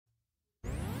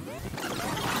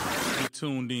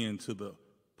tuned in to the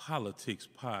Poloutics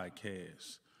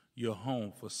Podcast, your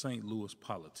home for St. Louis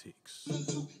politics.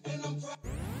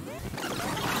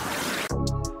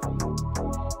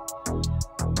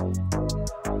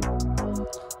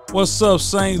 What's up,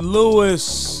 St.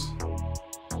 Louis?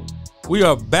 We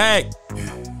are back.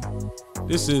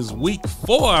 This is week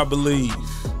 4, I believe.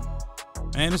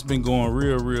 Man, it's been going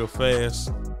real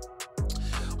fast.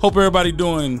 Hope everybody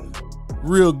doing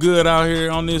real good out here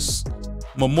on this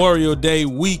Memorial Day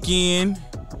weekend.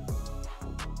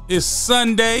 It's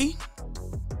Sunday,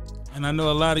 and I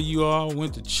know a lot of you all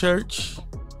went to church.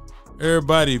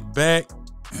 Everybody back.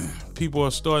 People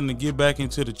are starting to get back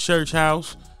into the church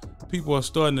house. People are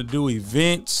starting to do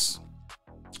events.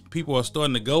 People are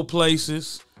starting to go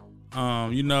places.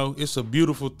 It's a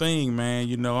beautiful thing,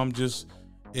 man. I'm just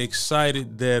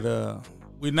excited that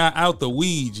we're not out the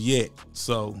weeds yet.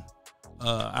 So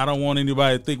I don't want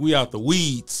anybody to think we out the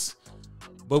weeds.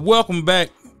 But welcome back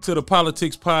to the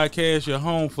Poloutics Podcast, your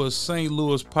home for St.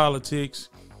 Louis politics.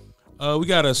 We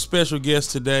got a special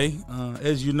guest today.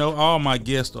 As you know, all my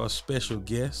guests are special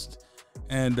guests.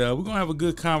 And we're going to have a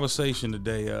good conversation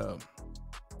today.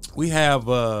 We have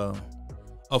a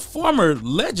former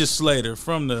legislator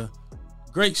from the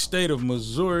great state of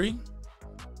Missouri.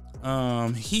 I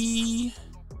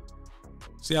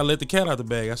let the cat out the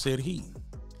bag. I said he.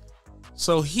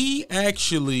 So he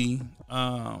actually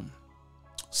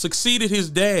succeeded his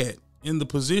dad in the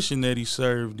position that he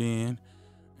served in.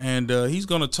 And he's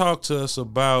going to talk to us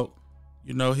about,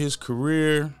 his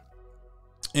career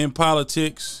in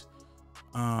politics.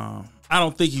 I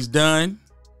don't think he's done.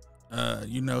 He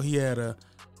had a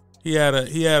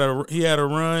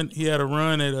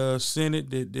run at Senate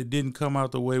that didn't come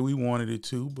out the way we wanted it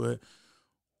to, but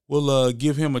we'll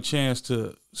give him a chance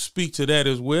to speak to that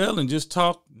as well and just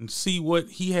talk and see what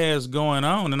he has going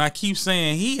on. And I keep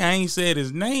saying I ain't said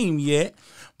his name yet,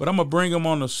 but I'm gonna bring him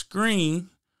on the screen.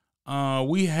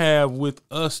 We have with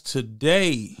us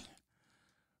today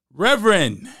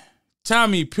Reverend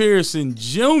Tommie Pierson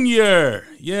Jr.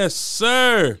 Yes,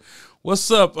 sir.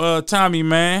 What's up, Tommie,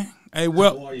 man? Hey,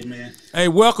 how are you, man? Hey,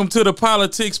 welcome to the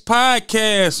Poloutics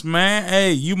Podcast, man.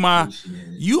 Hey, you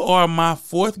are my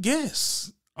 4th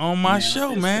guest on my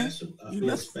show, man. I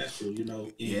feel special,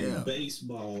 in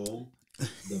baseball,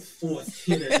 the 4th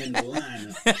hitter in the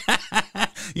lineup.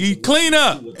 You clean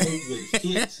up. With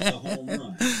hits, a home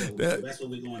run. So that's what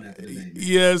we're going after today, man.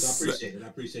 Yes. So I appreciate it. I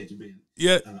appreciate you being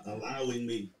allowing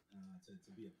me to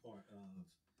be a part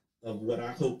of what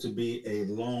I hope to be a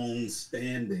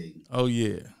long-standing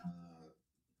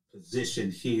position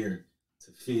here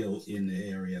to fill in the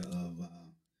area of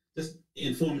just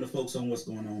informing the folks on what's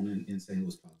going on in St.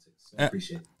 Louis politics. So I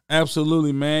appreciate it.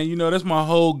 Absolutely, man. That's my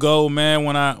whole goal, man.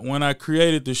 When I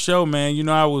created the show, man,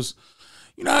 I was,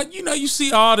 you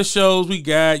see all the shows we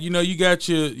got. You got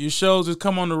your shows that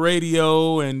come on the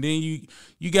radio, and then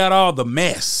you got all the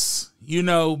mess.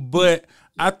 But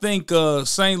I think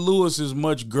St. Louis is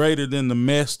much greater than the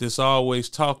mess that's always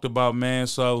talked about, man.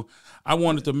 So I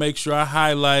wanted to make sure I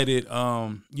highlighted,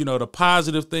 the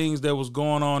positive things that was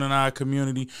going on in our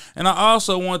community. And I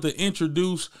also want to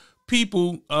introduce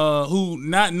people who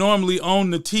not normally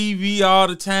on the TV all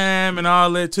the time and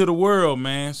all that to the world,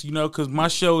 man. So, because my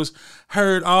show is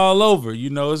heard all over.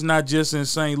 It's not just in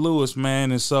St. Louis,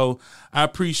 man. And so I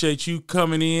appreciate you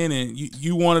coming in, and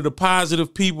you one of the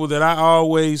positive people that I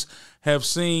always have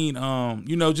seen,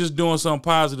 just doing something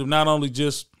positive, not only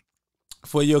just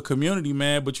for your community,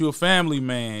 man, but you're a family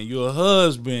man, you're a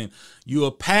husband, you're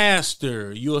a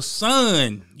pastor, you're a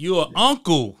son, you're an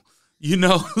uncle,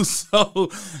 so,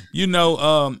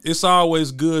 it's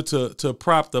always good to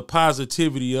prop the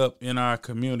positivity up in our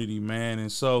community, man.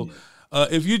 And so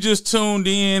if you just tuned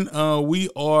in, we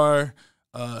are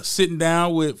sitting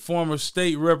down with former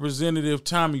state representative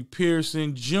Tommie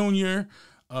Pierson Jr.,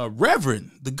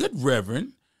 Reverend, the good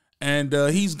Reverend, and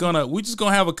we're just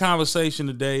gonna have a conversation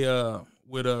today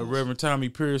with Reverend Tommie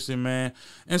Pierson, man.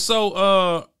 And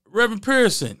so Reverend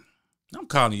Pierson, I'm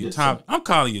calling you Tommy. Sir. I'm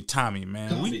calling you Tommie,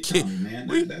 man. We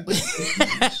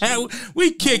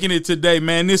kicking it today,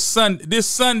 man. This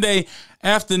Sunday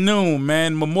afternoon,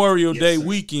 man, Memorial Day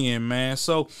weekend, man.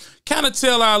 So kind of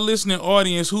tell our listening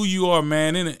audience who you are,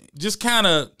 man, and just kind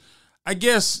of, I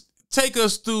guess, take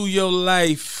us through your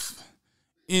life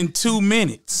in 2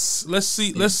 minutes. Let's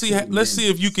see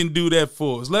if you can do that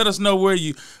for us. Let us know where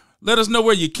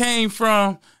you came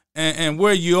from and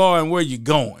where you are and where you're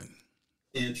going.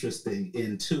 Interesting.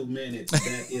 In 2 minutes,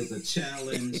 that is a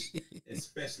challenge,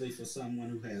 especially for someone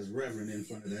who has Reverend in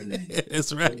front of their name.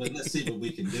 That's right. But let's see what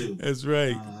we can do. That's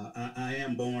right. I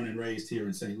am born and raised here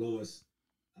in St. Louis.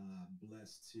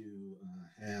 blessed to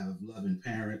have loving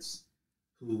parents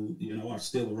who, are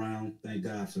still around. Thank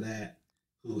God for that.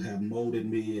 Who have molded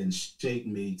me and shaped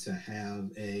me to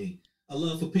have a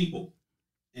love for people.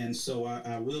 And so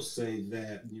I will say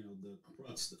that, the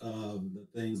crux of the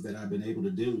things that I've been able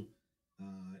to do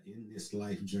in this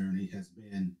life journey has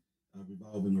been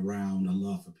revolving around a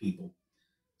love for people.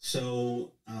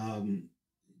 So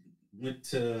went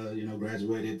to,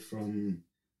 graduated from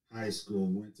high school,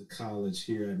 went to college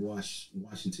here at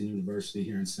Washington University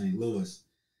here in St. Louis,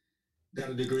 got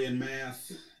a degree in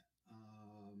math,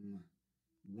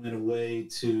 went away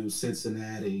to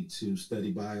Cincinnati to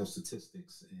study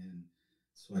biostatistics. And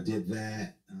so I did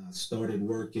that, started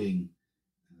working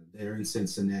there in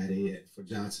Cincinnati for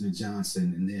Johnson &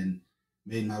 Johnson, and then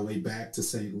made my way back to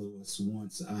St. Louis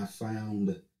once I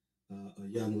found a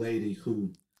young lady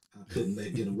who I couldn't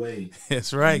let get away.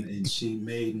 That's right. And she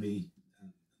made me,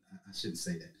 I shouldn't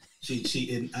say that.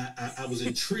 I was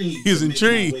intrigued. He was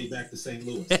intrigued. My way back to St.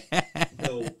 Louis.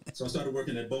 So I started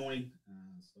working at Boeing.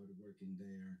 Started working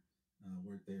there.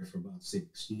 Worked there for about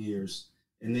 6 years,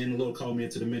 and then the Lord called me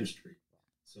into the ministry.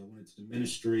 So I went into the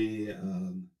ministry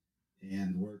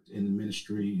and worked in the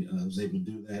ministry. I was able to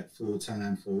do that full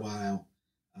time for a while,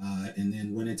 and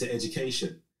then went into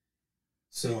education.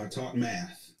 So I taught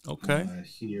math. Okay.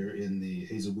 Here in the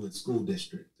Hazelwood School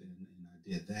District, and I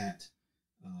did that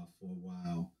for a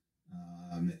while,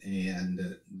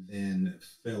 and then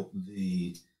felt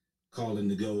the calling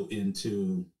to go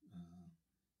into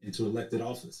elected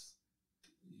office.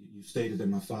 You stated that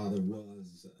my father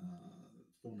was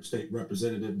former state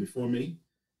representative before me.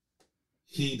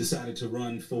 He decided to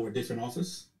run for a different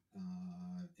office,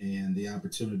 and the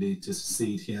opportunity to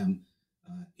succeed him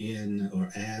in or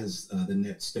as the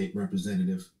next state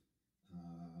representative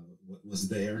was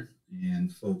there,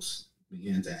 and folks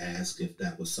began to ask if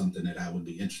that was something that I would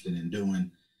be interested in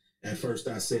doing. At first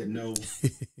I said no,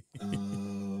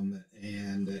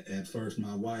 and at first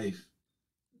my wife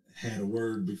had a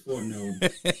word before no.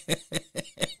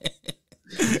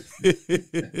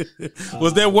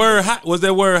 Was that word hot? Was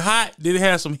that word hot? Did it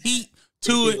have some heat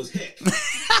to it? It was heck.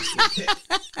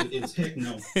 It was heck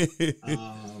no.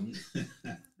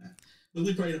 But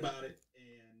we prayed about it,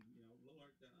 and Lord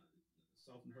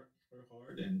softened her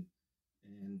heart, and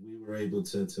we were able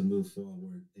to move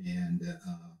forward and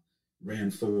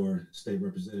ran for state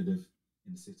representative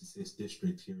in the 66th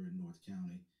district here in North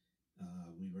County.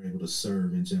 We were able to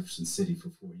serve in Jefferson City for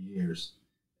 4 years.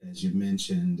 As you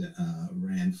mentioned,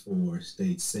 ran for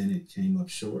state senate, came up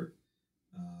short.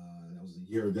 That was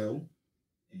a year ago,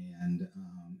 and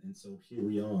so here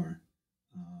we are.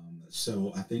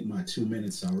 So I think my 2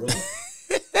 minutes are up.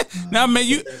 Now,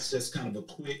 man, that's just kind of a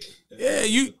quick. Yeah,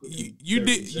 you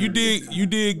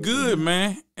did good,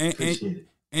 man, Appreciate it.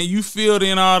 And you filled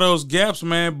in all those gaps,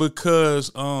 man,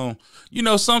 because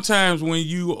sometimes when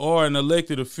you are an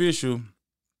elected official,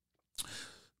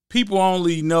 people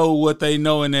only know what they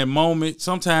know in that moment.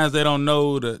 Sometimes they don't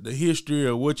know the history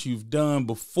of what you've done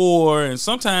before, and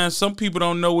sometimes some people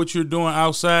don't know what you're doing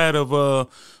outside of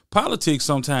politics.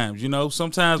 Sometimes,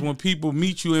 sometimes when people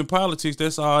meet you in politics,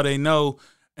 that's all they know.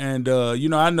 And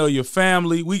I know your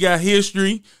family. We got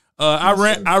history.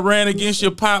 I ran against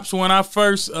your pops when I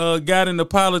first got into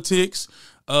politics.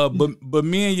 But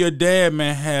me and your dad,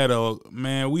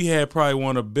 man, we had probably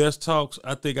one of the best talks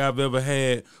I think I've ever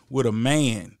had with a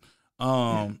man.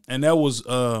 And that was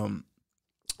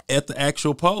at the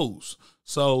actual polls.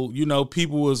 So,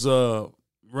 people was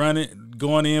running,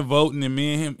 going in, voting, and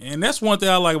me and him. And that's one thing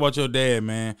I like about your dad,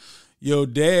 man. Your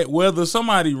dad, whether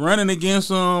somebody running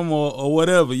against him or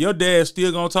whatever, your dad's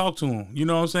still gonna talk to him. You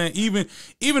know what I'm saying? Even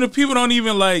if people don't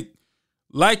even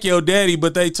like your daddy,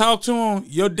 but they talk to him,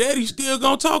 your daddy still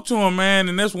gonna talk to him, man.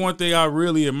 And that's one thing I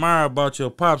really admire about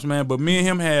your pops, man. But me and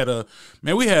him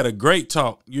we had a great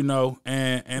talk,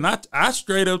 and I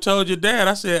straight up told your dad,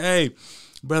 I said, hey,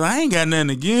 brother, I ain't got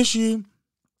nothing against you.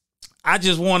 I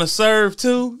just want to serve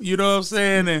too, you know what I'm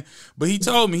saying? But he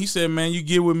told me, he said, man, you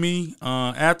get with me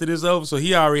after this over. So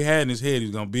he already had in his head he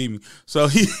was gonna beat me. So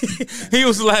he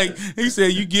was like, he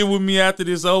said, you get with me after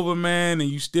this over, man,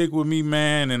 and you stick with me,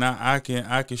 man, and I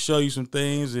can show you some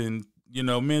things and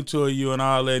mentor you and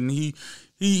all that. And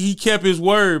he kept his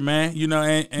word, man,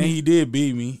 and he did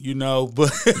beat me,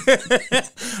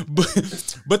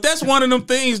 but that's one of them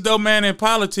things though, man, in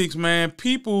politics, man.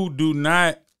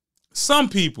 Some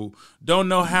people don't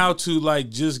know how to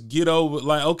just get over,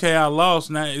 okay, I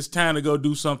lost, now it's time to go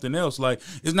do something else.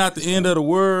 It's not the end of the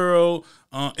world.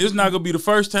 It's not gonna be the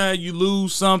first time you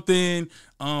lose something.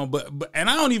 But I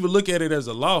don't even look at it as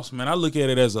a loss, man. I look at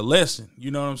it as a lesson. You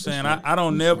know what I'm saying? I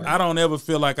don't ever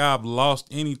feel like I've lost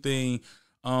anything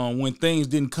when things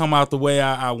didn't come out the way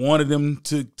I wanted them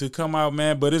to come out,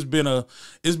 man. But it's been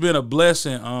a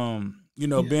blessing,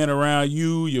 being around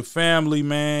you, your family,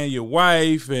 man, your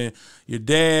wife and your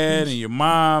dad and your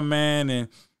mom, man. And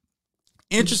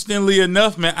interestingly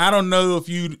enough, man, I don't know if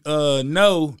you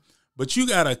know, but you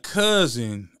got a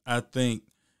cousin, I think,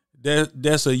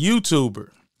 that's a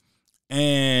YouTuber.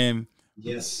 And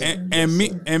yes, sir. And me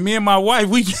and my wife,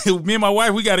 we got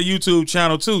a YouTube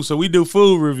channel too, so we do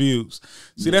food reviews.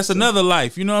 See, that's another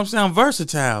life, you know what I'm saying? I'm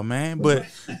versatile, man. But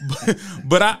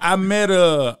I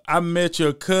met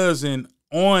your cousin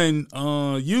on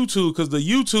YouTube, because the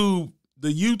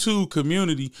YouTube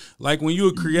community, like when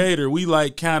you're a creator, we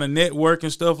like kind of network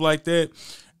and stuff like that.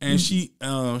 And she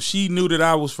knew that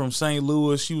I was from St.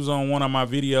 Louis. She was on one of my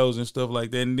videos and stuff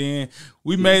like that. And then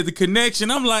we made the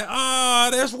connection. I'm like, oh,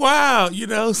 that's wild, you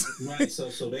know. Right. So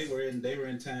they were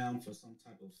in town for some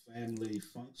type of family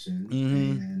function,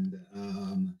 and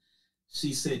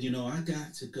she said, I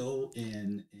got to go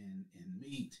and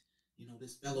meet,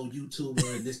 this fellow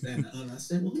YouTuber and this, that, and the other. I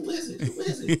said, well, who is it? Who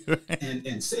is it?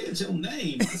 And said your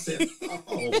name. I said,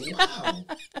 oh, wow.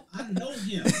 I know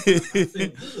him. I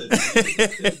felt good. I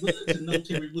felt good to know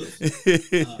Terry Wilson.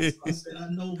 So I said, I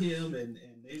know him, and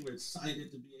they were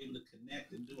excited to be able to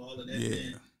connect and do all of that.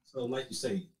 Yeah. So like you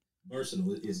say,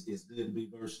 versatile. It's good to be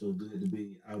versatile, good to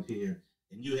be out here.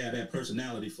 And you had that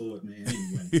personality for it, man,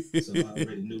 anyway. So I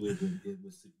already knew it would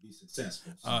be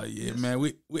successful. So, oh, yeah, man.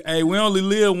 We only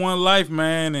live one life,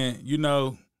 man. And,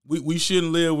 we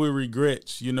shouldn't live with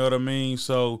regrets. You know what I mean?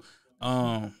 So,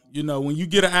 when you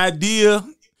get an idea,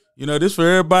 this for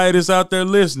everybody that's out there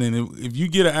listening. If you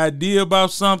get an idea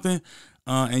about something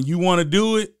and you want to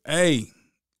do it, hey,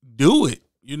 do it.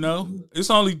 It's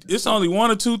only one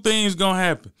or two things going to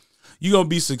happen. You're going to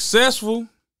be successful,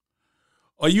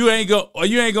 or you ain't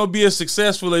gonna be as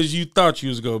successful as you thought you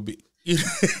was gonna be. And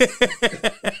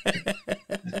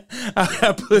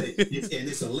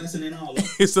it's a lesson in all of it.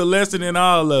 It's a lesson in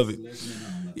all of it.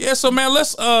 Yeah. So, man,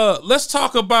 let's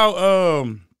talk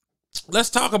about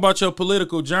your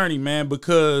political journey, man.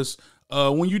 Because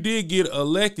when you did get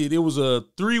elected, it was a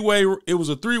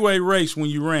three-way race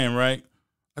when you ran, right?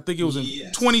 I think it was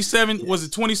in 27. Yes. Was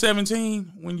it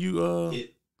 2017 when you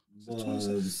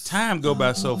time go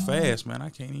by so fast, man. I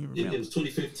can't even remember. It was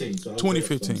 2015. So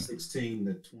 2015. 16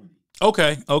 to 20.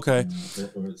 Okay.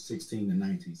 Or 16 to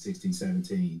 19, 16,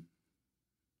 17,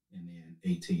 and then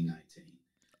 18, 19.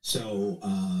 So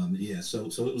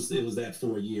so it was that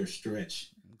 4-year stretch.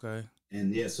 Okay.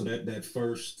 And so that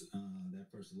first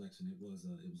election, it was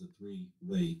a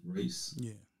 3-way race.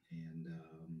 Yeah. And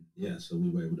so we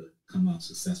were able to come out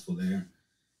successful there.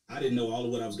 I didn't know all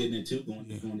of what I was getting into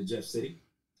going to Jeff City.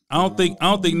 I don't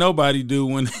think nobody do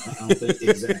when. I don't think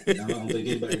exactly. I don't think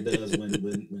anybody does when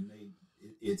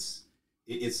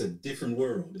it's a different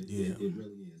world. It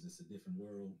really is. It's a different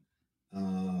world.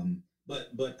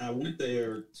 But I went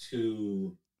there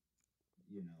to,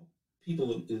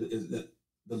 people is the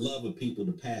love of people,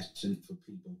 the passion for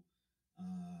people,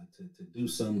 to do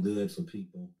some good for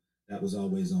people. That was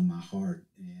always on my heart.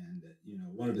 And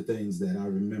one of the things that I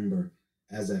remember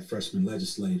as that freshman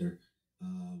legislator.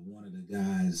 One of the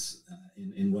guys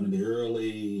in one of the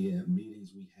early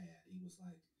meetings we had, he was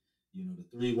like, the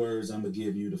 3 words I'm going to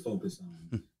give you to focus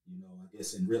on, I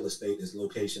guess in real estate is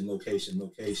location, location,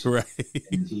 location. Right.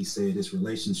 And he said it's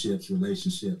relationships,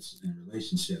 relationships, and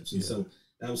relationships. And so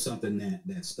that was something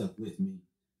that stuck with me.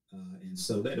 And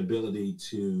so that ability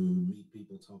to meet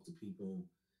people, talk to people,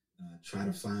 try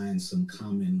to find some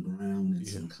common ground and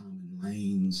some common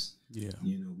lanes. Yeah.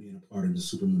 Being a part of the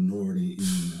super minority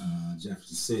in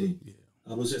Jefferson City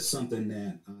was just something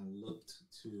that I looked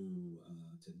to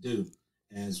do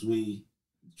as we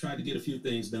tried to get a few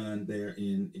things done there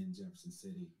in Jefferson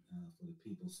City for the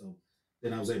people. So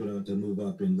then I was able to move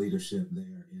up in leadership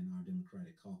there in our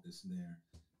Democratic caucus there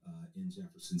in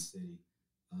Jefferson City,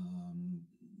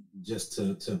 just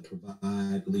to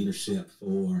provide leadership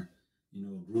for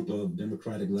a group of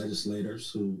Democratic legislators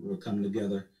who were coming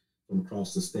together from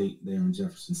across the state there in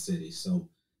Jefferson City. So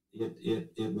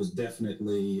it was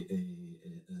definitely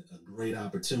a great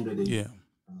opportunity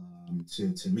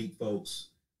to meet folks,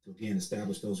 to again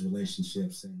establish those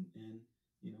relationships and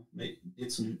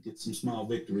get some small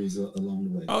victories along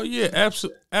the way. Oh yeah,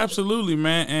 absolutely,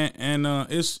 man. And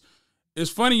it's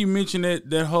funny you mentioned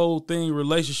that whole thing,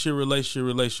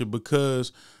 relationship,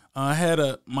 because I had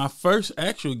my first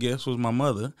actual guest was my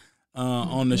mother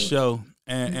on the show,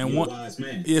 and one wise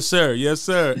man. Yes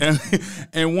sir.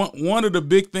 And one of the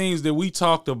big things that we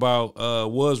talked about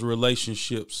was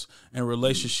relationships and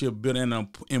relationship building and the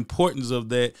importance of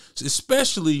that,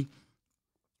 especially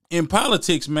in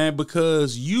politics, man,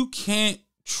 because you can't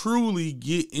truly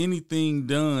get anything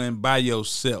done by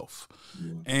yourself.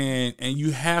 And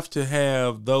you have to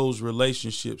have those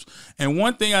relationships. And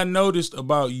one thing I noticed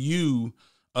about you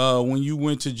when you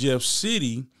went to Jeff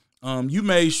City, you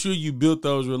made sure you built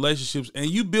those relationships, and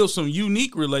you built some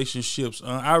unique relationships.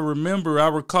 I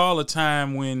recall a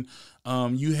time when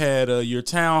you had your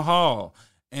town hall,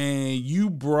 and you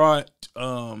brought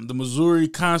the Missouri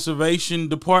Conservation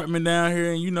Department down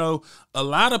here. And, a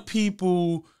lot of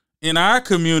people in our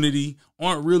community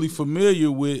aren't really familiar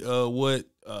with what,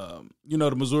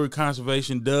 the Missouri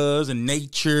Conservation does and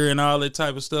nature and all that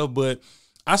type of stuff. But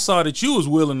I saw that you was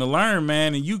willing to learn,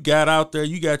 man, and you got out there,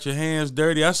 you got your hands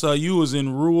dirty. I saw you was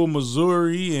in rural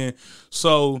Missouri, and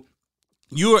so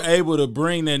you were able to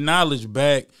bring that knowledge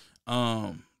back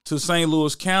to St.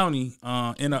 Louis County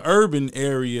in an urban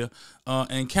area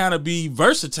and kind of be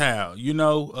versatile,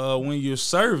 when you're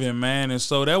serving, man. And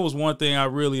so that was one thing I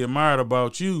really admired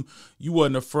about you. You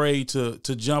wasn't afraid to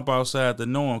jump outside the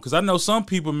norm, because I know some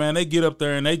people, man, they get up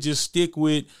there and they just stick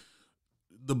with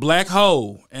the black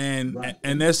hole, and right.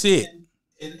 and that's it.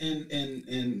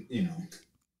 And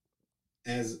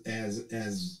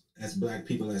as black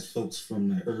people, as folks from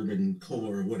the urban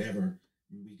core or whatever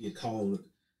we get called,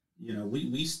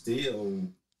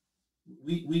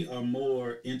 we are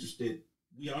more interested.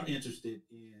 We are interested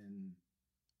in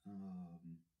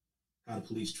how the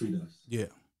police treat us. Yeah.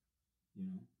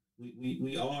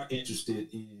 We are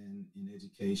interested in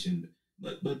education,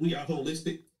 but we are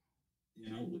holistic.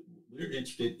 We're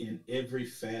interested in every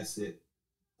facet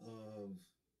of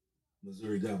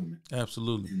Missouri government.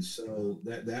 Absolutely. And so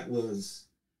that was,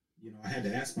 I had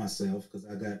to ask myself, because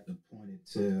I got appointed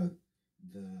to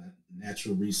the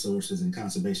Natural Resources and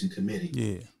Conservation Committee.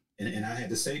 Yeah. And I had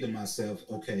to say to myself,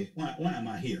 okay, why am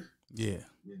I here? Yeah.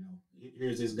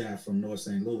 Here's this guy from North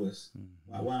St. Louis.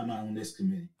 Mm-hmm. Why am I on this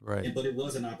committee? Right. But it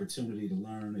was an opportunity to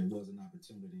learn. It was an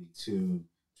opportunity to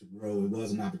grow. It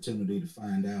was an opportunity to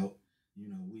find out.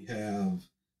 We have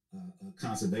a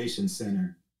conservation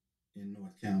center in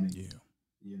North County. Yeah.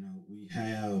 We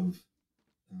have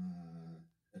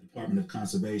a Department of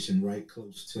Conservation right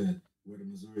close to where the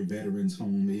Missouri Veterans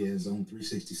Home is on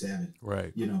 367.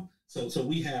 Right. So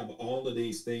we have all of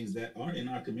these things that are in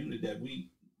our community that we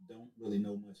don't really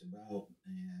know much about,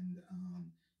 and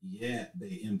yet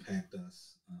they impact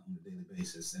us on a daily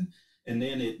basis. And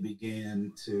then it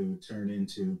began to turn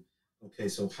into, okay,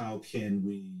 so how can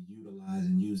we utilize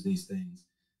and use these things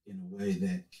in a way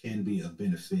that can be a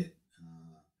benefit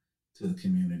to the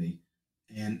community,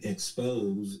 and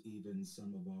expose even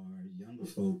some of our younger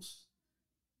folks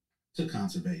to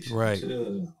conservation, right,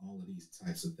 to all of these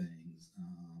types of things,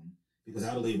 because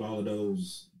I believe all of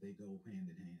those, they go hand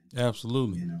in hand.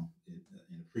 Absolutely. An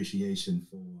appreciation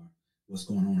for what's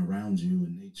going on around you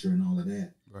and nature and all of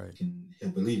that, right, can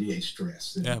help alleviate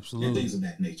stress and, absolutely, and things of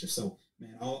that nature. So,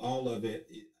 man, all of it,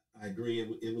 I agree.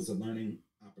 It was a learning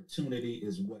opportunity,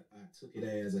 is what I took it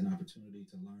as, an opportunity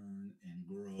to learn and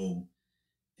grow,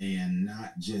 and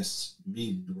not just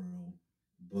me grow,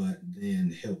 but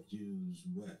then help use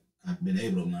what I've been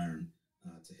able to learn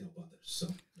to help others. So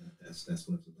that's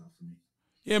what it's about for me.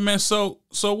 Yeah, man. So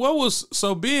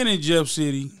being in Jeff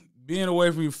City, being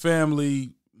away from your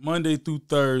family Monday through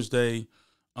Thursday,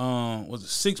 was it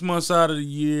 6 months out of the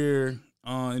year,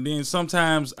 and then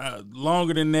sometimes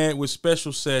longer than that with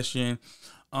special session.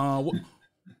 What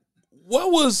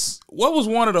was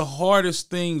one of the hardest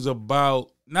things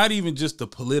about, not even just the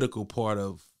political part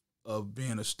of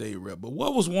being a state rep, but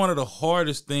what was one of the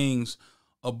hardest things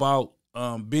about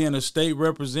being a state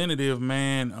representative,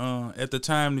 man, at the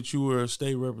time that you were a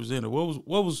state representative?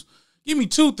 What was give me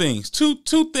two things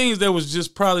that was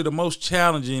just probably the most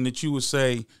challenging that you would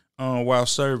say while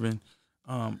serving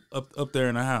up there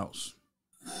in the House?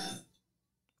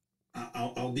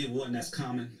 I'll give one that's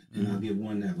common, and I'll give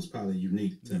one that was probably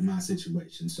unique to my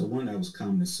situation. So one that was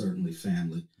common is certainly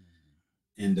family,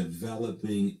 and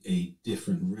developing a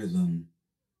different rhythm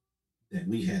that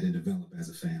we had to develop as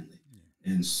a family.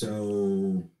 And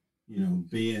so,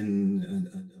 being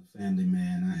a family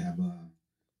man, I have,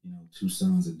 2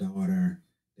 sons, a daughter.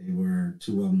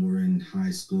 Two of them were in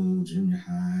high school, junior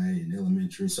high, and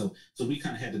elementary. So we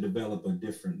kind of had to develop a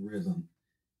different rhythm,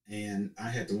 and I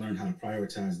had to learn how to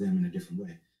prioritize them in a different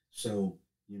way. So,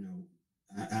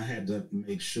 I had to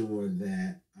make sure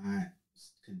that I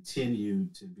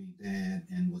continued to be dad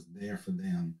and was there for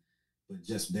them, but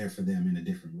just there for them in a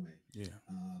different way. Yeah.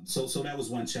 So that was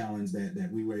one challenge that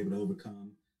we were able to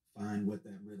overcome, find what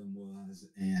that rhythm was,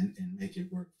 and make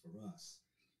it work for us.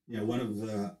 One of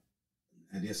the,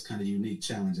 I guess, kind of unique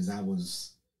challenges, I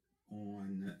was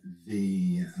on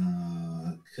the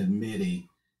committee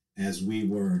as we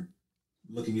were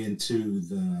looking into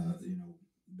the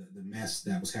mess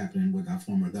that was happening with our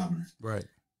former governor. Right.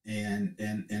 And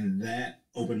that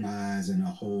opened my eyes in a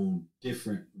whole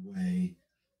different way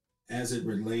as it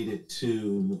related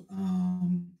to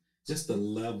just the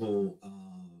level of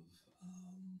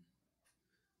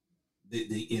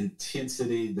the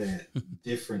intensity that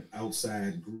different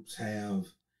outside groups have,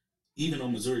 even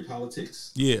on Missouri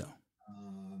politics. Yeah.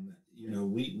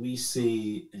 We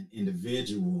see an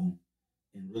individual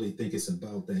and really think it's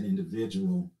about that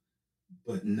individual,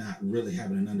 but not really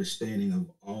having an understanding of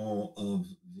all of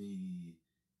the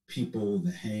people,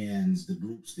 the hands, the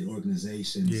groups, the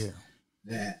organizations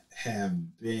that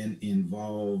have been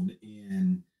involved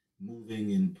in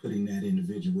moving and putting that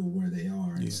individual where they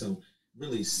are. And so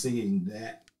really seeing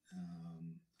that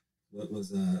what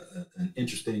was an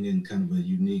interesting and kind of a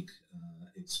unique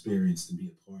experience to be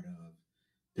a part of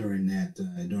during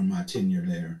my tenure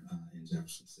there in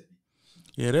Jefferson City.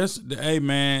 Yeah, hey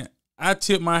man, I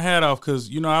tip my hat off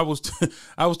because I was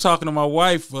I was talking to my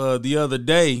wife the other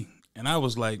day, and I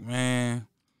was like, man,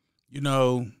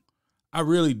 I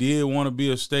really did want to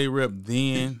be a state rep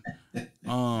then,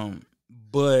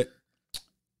 but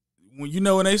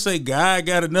when they say God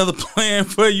got another plan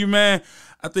for you, man,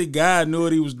 I think God knew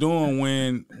what He was doing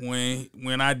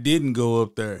when I didn't go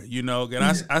up there.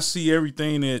 And I see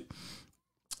everything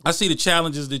I see the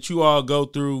challenges that you all go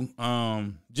through.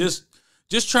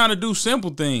 Just trying to do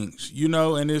simple things,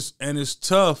 and it's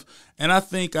tough. And I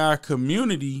think our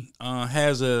community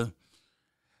has a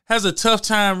tough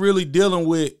time really dealing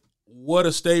with what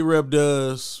a state rep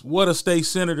does, what a state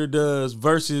senator does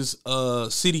versus a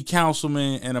city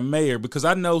councilman and a mayor. Because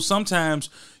I know sometimes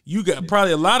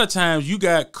probably a lot of times you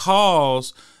got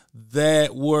calls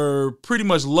that were pretty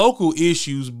much local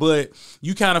issues, but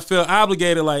you kind of felt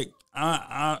obligated, like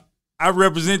I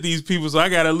represent these people, so I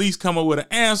got to at least come up with an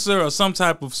answer or some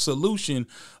type of solution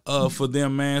for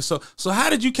them, man. So how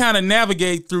did you kind of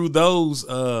navigate through those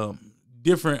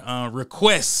different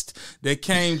requests that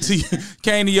came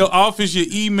to your office, your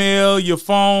email, your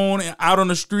phone, out on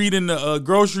the street, in the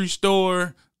grocery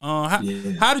store? How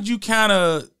did you kind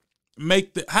of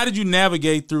how did you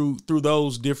navigate through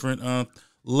those different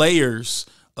layers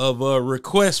of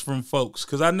requests from folks?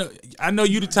 Because I know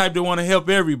you the type that want to help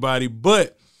everybody,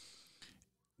 but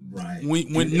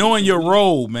when knowing your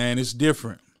role, man, it's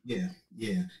different. Yeah.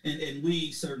 And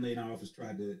we certainly in our office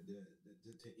tried to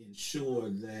ensure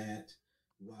that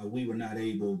while we were not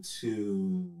able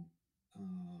to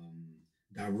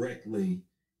directly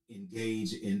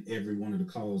engage in every one of the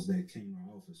calls that came to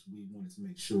our office, we wanted to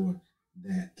make sure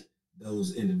that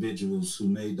those individuals who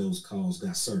made those calls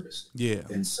got serviced. Yeah.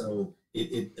 And so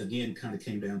it again kind of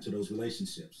came down to those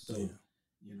relationships. So,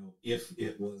 if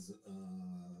it was a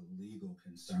legal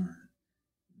concern,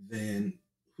 then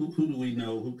who do we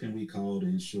know? Who can we call to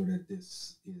ensure that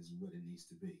this is what it needs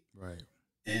to be? Right.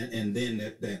 And then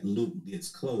that loop gets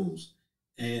closed.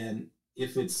 And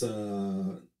if it's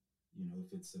a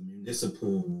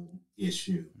municipal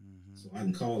issue, so I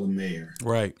can call the mayor,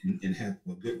 right, and have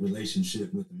a good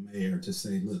relationship with the mayor to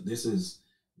say, look, this is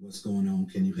what's going on.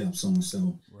 Can you help so and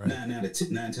so? Nine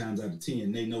times out of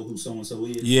 10, they know who so and so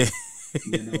is. Yeah,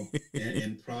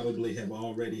 and probably have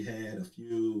already had a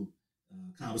few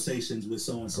conversations with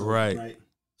so and so. Right.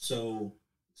 So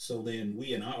then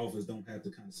we in our office don't have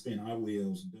to kind of spin our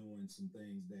wheels doing some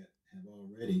things that have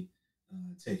already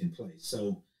taken place.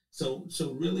 So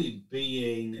really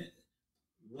being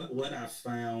what I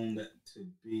found to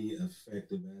be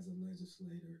effective as a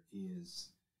legislator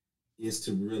is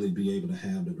to really be able to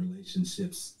have the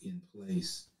relationships in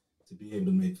place to be able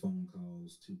to make phone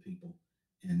calls to people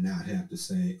and not have to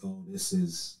say, oh, this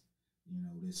is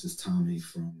Tommie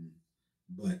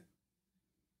but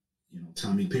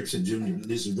Tommie Pierson Jr.,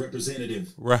 this is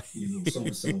representative, right? So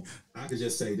and so. I could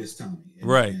just say this Tommie,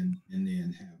 and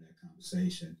then have that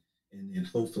conversation, and then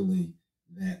hopefully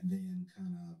that then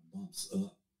kind of bumps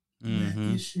up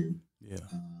that issue,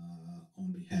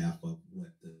 on behalf of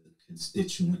what the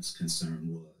constituents' concern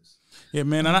was. Yeah,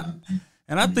 man,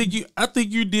 and I think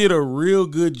you did a real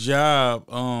good job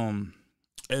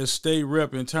as state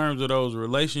rep in terms of those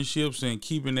relationships and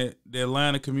keeping that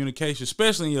line of communication,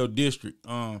 especially in your district.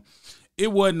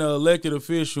 It wasn't an elected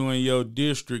official in your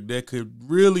district that could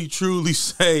really truly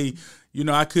say,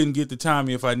 I couldn't get to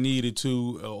Tommie if I needed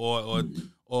to,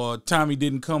 or Tommie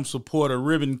didn't come support a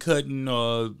ribbon cutting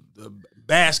or a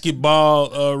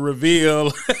basketball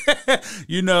reveal,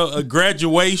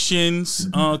 graduations,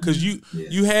 because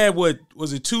you had, what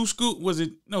was it, was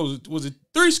it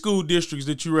 3 school districts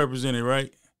that you represented,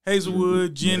 right?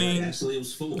 Hazelwood, Jennings. Yeah, actually, it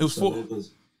was 4. It was 4. It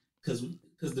was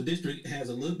because the district has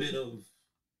a little bit of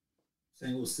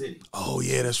St. Louis City. Oh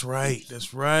yeah, that's right.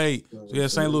 That's right. So yeah,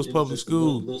 St. Louis Public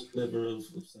Schools. A little sliver of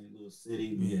St. Louis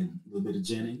City. We had a little bit of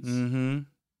Jennings.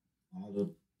 Mm-hmm.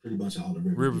 Pretty much all the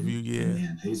Riverview, yeah,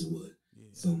 and Hazelwood. Yeah.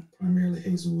 So primarily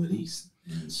Hazelwood East,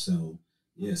 and so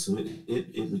so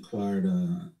it required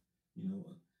an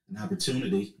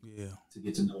opportunity to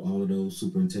get to know all of those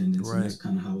superintendents, right. And that's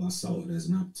kind of how I saw it, as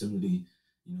an opportunity,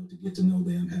 to get to know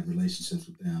them, have relationships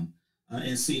with them,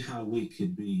 and see how we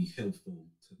could be helpful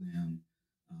to them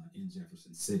in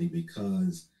Jefferson City,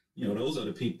 because those are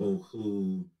the people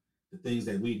who, the things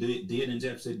that we did in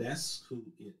Jefferson, that's who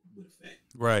it would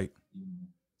affect. Right.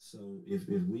 So if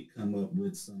we come up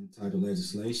with some type of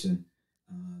legislation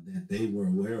that they were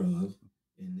aware of,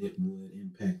 and it would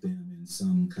impact them in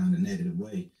some kind of negative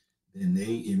way, then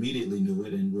they immediately knew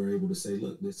it and were able to say,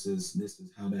 look, this is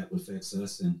how that affects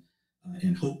us, and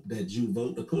hope that you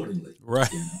vote accordingly. Right.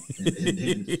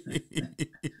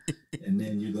 And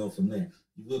then you go from there.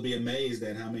 You will be amazed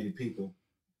at how many people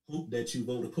hope that you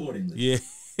vote accordingly. Yeah.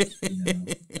 They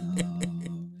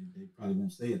probably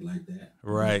won't say it like that.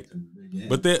 Right.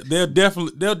 But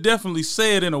they'll definitely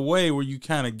say it in a way where you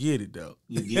kind of get it, though.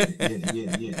 You get it.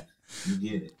 Yeah. You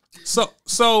get it.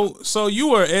 So you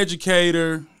were an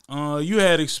educator. You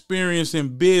had experience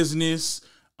in business.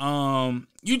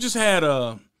 You just had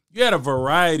a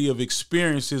variety of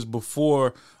experiences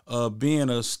before being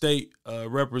a state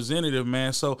representative,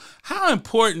 man. So how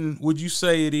important would you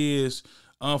say it is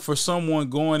for someone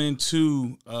going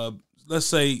into, let's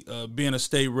say, being a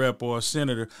state rep or a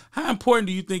senator? How important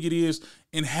do you think it is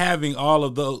in having all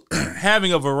of those,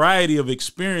 having a variety of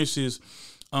experiences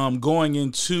going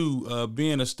into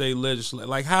being a state legislator?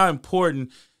 Like, how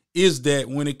important is that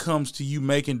when it comes to you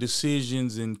making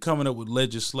decisions and coming up with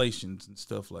legislations and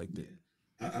stuff like that?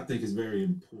 I think it's very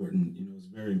important. It's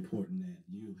very important that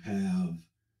you have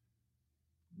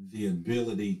the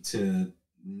ability to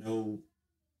know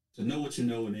what you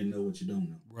know, and then know what you don't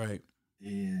know. Right.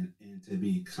 And to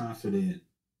be confident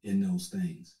in those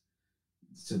things.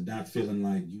 So not feeling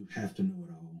like you have to know it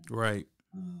all. Right.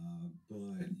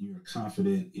 But you're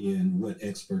confident in what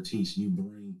expertise you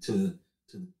bring to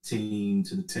the team,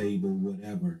 to the table,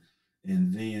 whatever,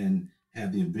 and then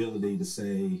have the ability to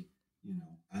say,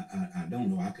 I don't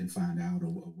know, I can find out, or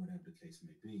whatever the case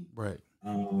may be. Right.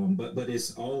 But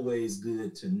it's always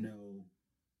good to know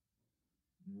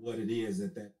what it is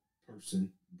that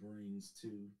person brings to,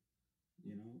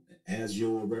 as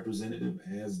your representative,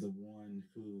 as the one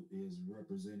who is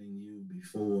representing you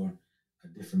before a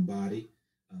different body,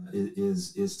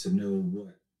 is to know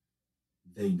what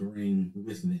they bring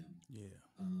with them. Yeah.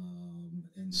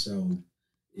 And so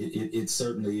it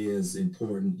certainly is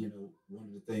important. One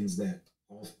of the things that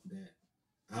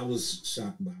I was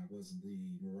shocked by was the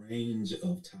range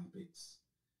of topics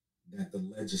that the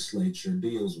legislature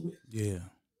deals with. Yeah.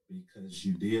 Because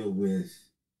you deal with,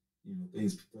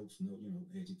 things folks know,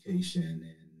 education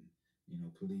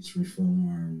and, police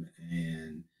reform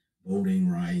and voting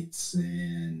rights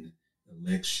and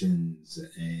elections,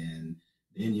 and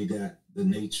then you got the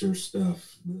nature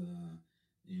stuff, the,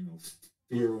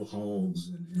 feral hogs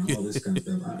and all this kind of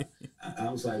stuff. I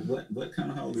was like, what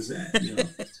kind of hog is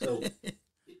that? So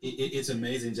it's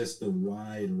amazing just the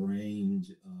wide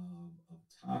range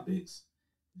of topics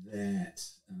that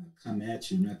come at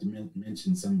you, not to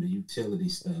mention some of the utility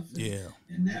stuff.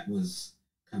 And that was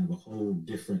kind of a whole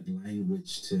different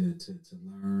language to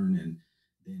learn, and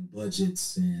then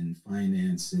budgets and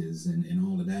finances and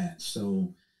all of that.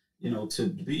 So, to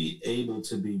be able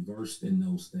to be versed in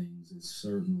those things is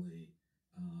certainly,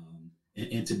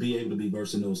 and to be able to be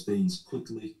versed in those things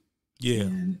quickly. Yeah.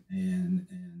 And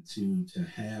to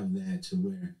have that to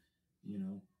where,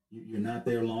 you're not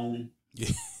there long. Yeah.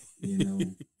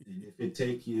 And if it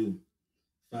take you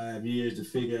 5 years to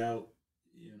figure out,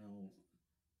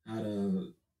 how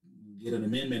to get an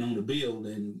amendment on the bill,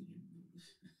 then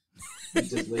you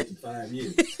just wasted 5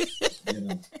 years.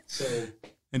 So.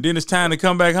 And then it's time to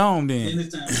come back home. Then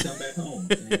it's time to come back home.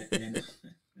 And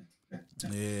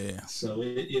yeah. So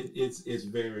it's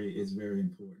very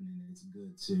important, and it's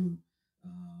good to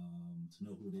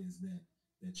know who it is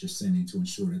that you're sending, to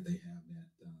ensure that they have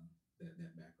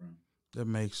that background. That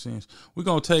makes sense. We're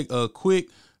gonna take a quick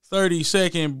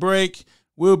 30-second break.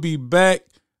 We'll be back.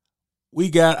 We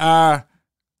got our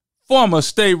former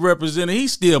state representative.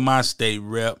 He's still my state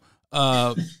rep.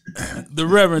 The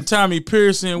Reverend Tommie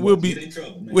Pierson. We'll be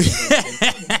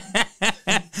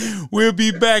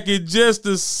back in just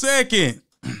a second.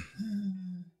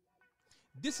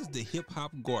 This is the hip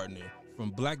hop gardener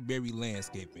from Blackberry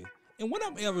Landscaping, And when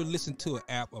I'm ever listening to an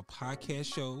app of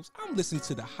podcast shows, I'm listening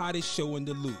to the hottest show in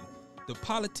the Lou, the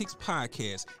Poloutics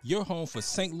Podcast, your home for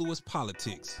St. Louis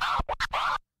politics.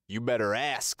 You better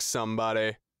ask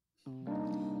somebody.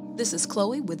 This is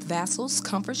Chloe with Vassals,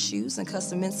 Comfort Shoes, and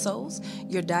Custom Insoles,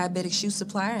 your diabetic shoe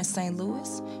supplier in St.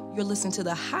 Louis. You're listening to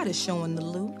the hottest show in the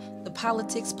Lou, the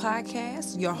Poloutics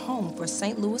Podcast, your home for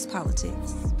St. Louis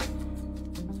politics.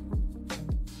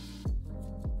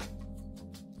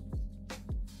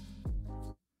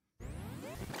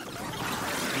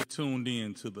 Tuned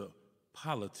in to the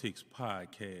Poloutics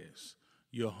Podcast,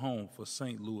 your home for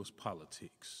St. Louis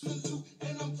politics.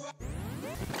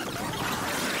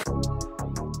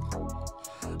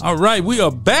 All right, we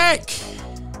are back.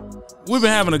 We've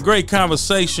been having a great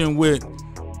conversation with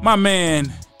my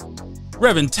man,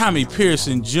 Reverend Tommie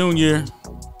Pierson Jr.,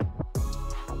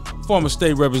 former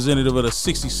state representative of the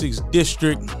 66th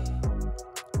District,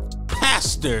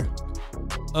 pastor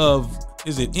of,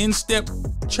 is it Instep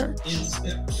Church?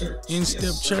 Instep Church. Instep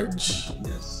Yes, Church. Sir.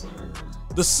 Yes, sir.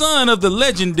 The son of the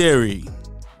legendary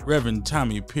Reverend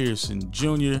Tommie Pierson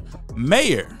Jr.,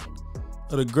 mayor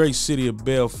of the great city of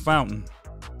Belle Fountain.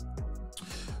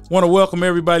 Want to welcome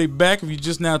everybody back. If you're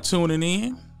just now tuning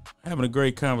in, having a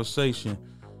great conversation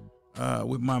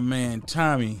with my man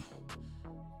Tommie.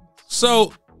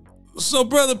 So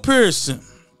Brother Pierson,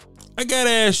 I gotta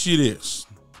ask you this.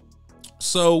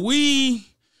 So we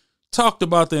talked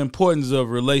about the importance of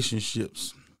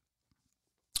relationships.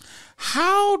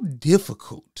 How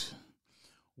difficult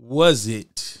was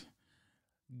it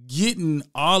getting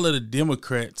all of the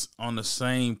Democrats on the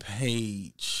same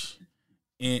page?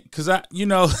 And because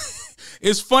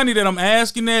it's funny that I'm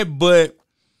asking that, but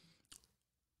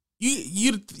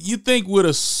you think with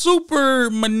a super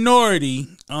minority,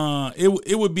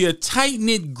 it would be a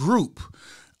tight-knit group.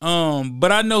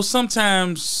 But I know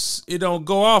sometimes it don't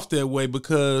go off that way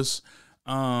because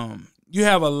you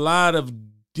have a lot of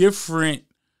different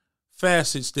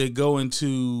facets that go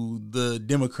into the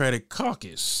Democratic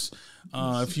caucus.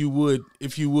 If you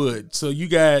would. So you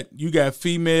got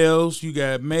females, you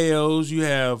got males, you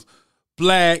have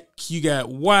black, you got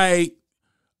white,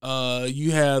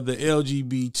 you have the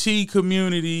LGBT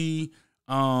community.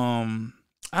 I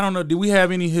don't know. Do we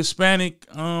have any Hispanic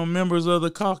members of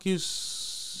the caucus?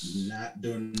 Not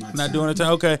during my time. Not during the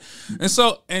time. Okay.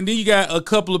 And then you got a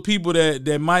couple of people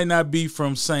that might not be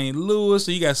from St. Louis.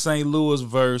 So you got St. Louis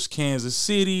versus Kansas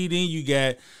City. Then you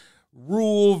got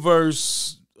rural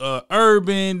versus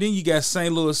urban. Then you got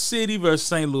St. Louis City versus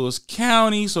St. Louis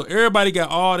County. So everybody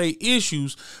got all their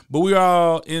issues, but we're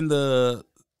all in the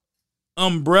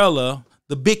umbrella,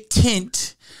 the big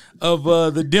tent of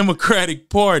the Democratic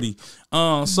Party.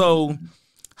 So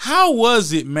how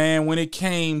was it, man, when it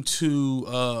came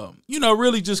to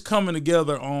really just coming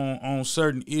together on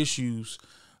certain issues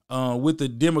with the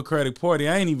Democratic Party?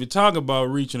 I ain't even talking about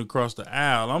reaching across the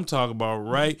aisle. I'm talking about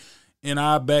right in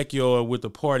our backyard with the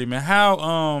party, man.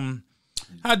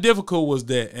 How difficult was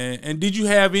that? And did you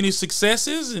have any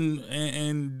successes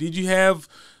and did you have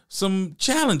some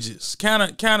challenges? Kind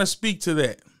of speak to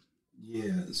that.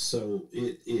 Yeah, so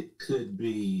it could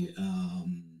be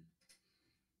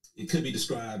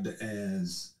described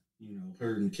as,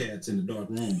 herding cats in the dark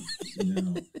room.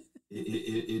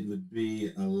 It would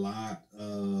be a lot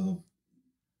of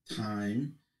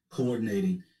time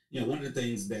coordinating. One of the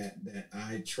things that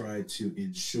I tried to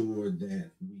ensure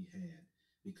that we had,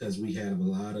 because we have a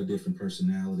lot of different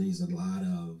personalities, a lot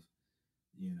of,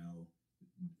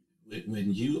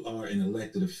 when you are an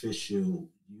elected official,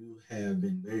 you have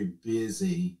been very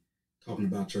busy talking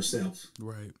about yourself.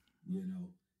 Right.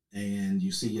 And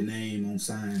you see your name on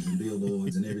signs and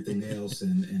billboards and everything else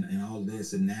and all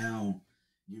this. And now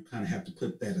you kind of have to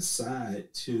put that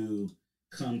aside to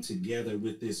come together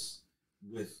with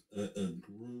a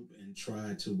group and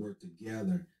try to work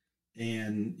together.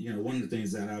 And, one of the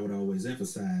things that I would always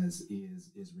emphasize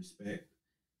is respect.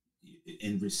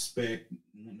 And respect,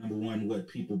 number one, what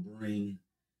people bring,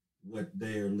 what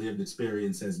their lived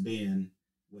experience has been,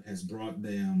 what has brought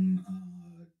them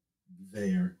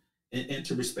there. And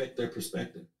to respect their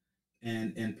perspective.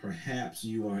 And perhaps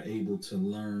you are able to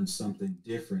learn something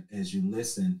different as you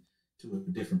listen to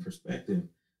a different perspective.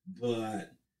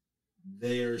 But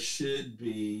there should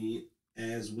be,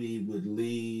 as we would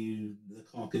leave the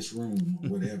caucus room, or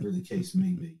whatever the case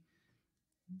may be,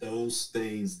 those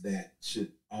things that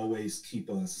should always keep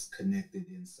us connected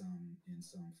in some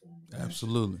form.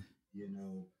 Absolutely.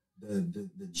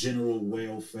 The general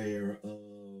welfare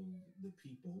of the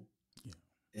people.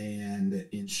 And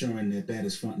ensuring that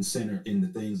is front and center in the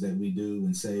things that we do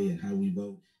and say and how we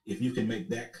vote. If you can make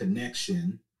that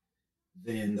connection,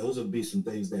 then those will be some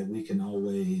things that we can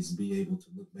always be able to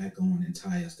look back on and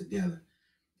tie us together.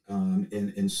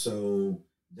 And so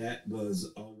that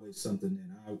was always something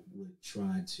that I would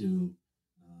try to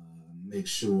make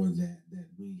sure that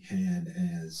we had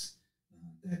as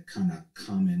that kind of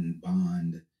common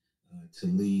bond to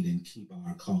lead and keep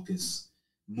our caucus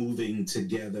moving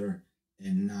together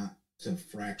and not to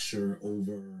fracture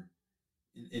over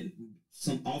in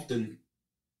some often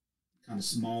kind of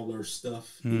smaller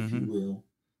stuff, if you will,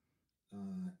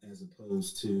 as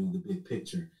opposed to the big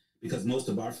picture. Because most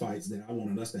of our fights that I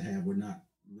wanted us to have were not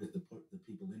with the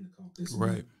people in the caucus.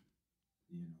 Right.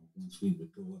 You know, once we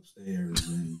would go upstairs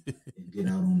and get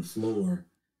out on the floor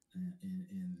and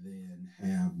then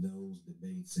have those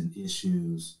debates and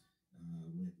issues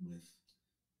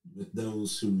with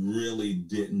those who really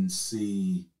didn't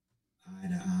see eye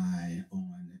to eye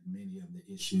on many of the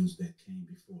issues that came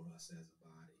before us as a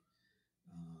body.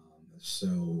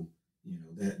 So, you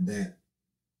know, that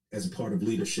as a part of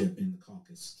leadership in the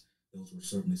caucus, those were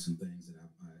certainly some things that I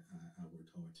worked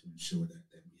hard to ensure that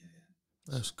we had.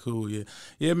 That's cool, yeah.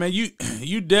 Yeah, man,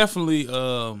 you definitely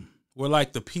were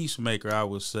like the peacemaker, I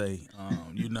would say.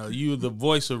 You know, you're the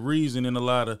voice of reason in a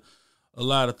lot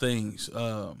of things.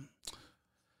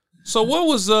 So what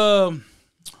was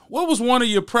one of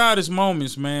your proudest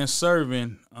moments, man,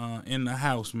 serving in the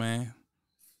House, man?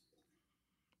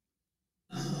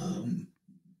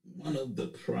 One of the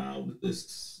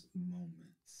proudest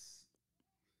moments.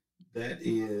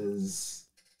 That's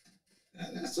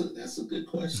a good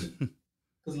question.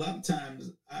 Because a lot of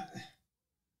times,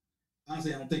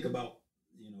 honestly, I don't think about,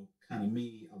 you know, kind of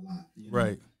me a lot. You know?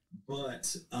 Right.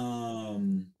 But,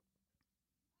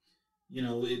 you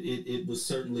know, it was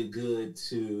certainly good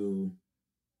to,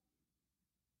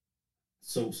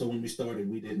 so when we started,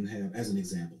 we didn't have, as an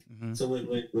example. Mm-hmm. So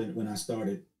when I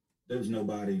started, there was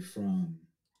nobody from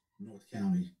North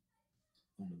County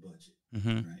on the budget,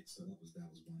 right? So that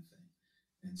was one thing.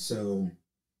 And so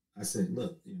I said,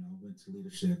 look, you know, I went to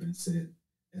leadership and said,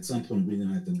 at some point we're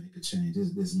gonna have to make a change. This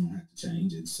is gonna have to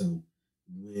change. And so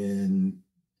when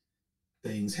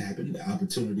things happened, the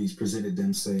opportunities presented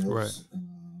themselves, right.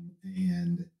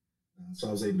 And so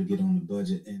I was able to get on the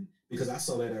budget, and because I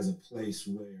saw that as a place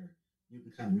where you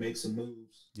can kind of make some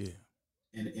moves, yeah,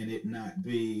 and it not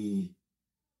be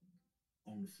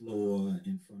on the floor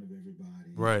in front of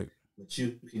everybody, right? But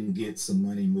you can get some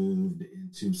money moved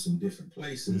into some different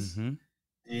places, and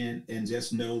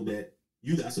just know that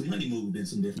you got some money moved in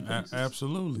some different places.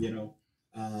 Absolutely. You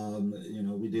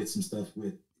know, we did some stuff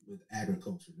with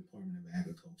agriculture, Department of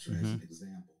Agriculture, as an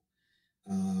example.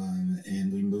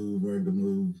 And we were able to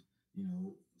move, you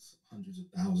know, hundreds of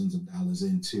thousands of dollars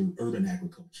into urban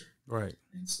agriculture. Right.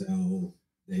 And so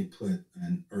they put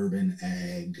an urban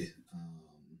ag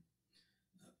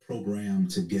program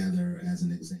together as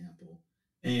an example.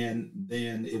 And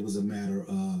then it was a matter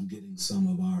of getting some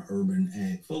of our urban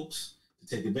ag folks to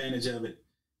take advantage of it.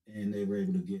 And they were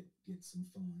able to get some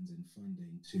funds and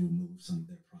funding to move some of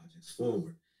their projects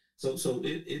forward. So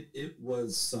it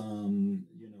was some,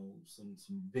 you know,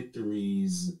 some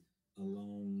victories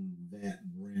along that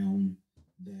realm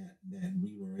that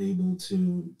we were able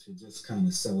to just kind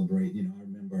of celebrate. You know, I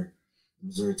remember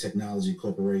Missouri Technology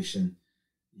Corporation,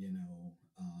 you know,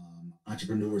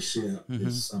 entrepreneurship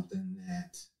is something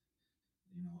that,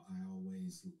 you know, I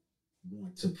always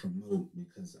want to promote,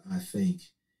 because I think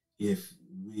if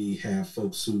we have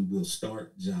folks who will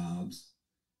start jobs,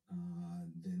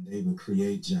 then they will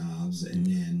create jobs, and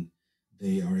then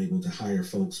they are able to hire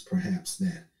folks perhaps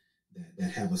that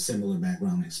have a similar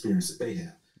background and experience that they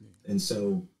have. And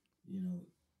so, you know,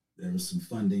 there was some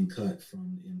funding cut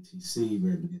from the MTC. We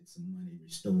were able to get some money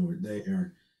restored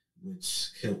there,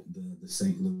 which helped the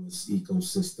St. Louis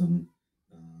ecosystem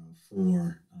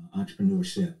for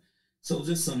entrepreneurship. So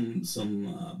just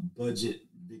some budget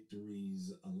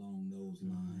victories along those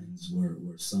lines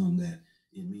were some that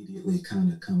immediately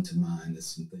kind of come to mind as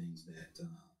some things that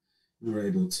we were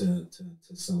able to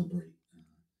celebrate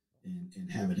and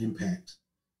have an impact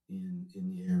in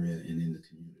the area and in the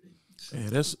community. So.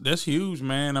 Yeah, that's huge,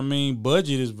 man. I mean,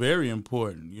 budget is very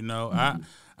important. You know,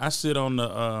 I sit on the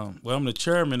I'm the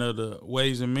chairman of the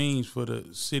Ways and Means for the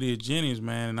city of Jennings,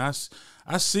 man, and I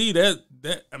see that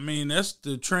I mean, that's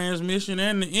the transmission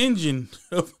and the engine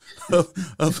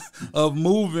of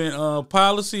moving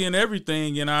policy and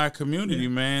everything in our community,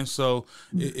 man. So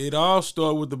it all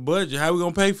starts with the budget. How we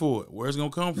gonna pay for it? Where's it gonna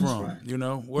come from? Right. You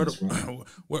know,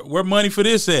 where money for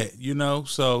this at? You know,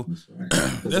 so that's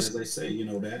right. As they say, you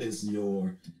know, that is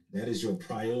your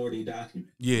priority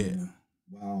document. Yeah. You know?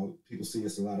 While people see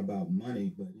it's a lot about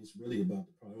money, but it's really about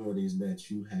the priorities that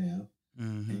you have,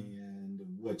 and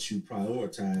what you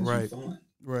prioritize, Right. you fund.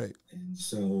 Right. And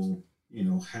so,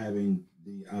 having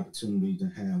the opportunity to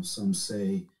have some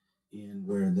say in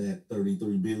where that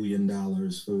 $33 billion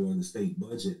for the state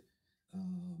budget,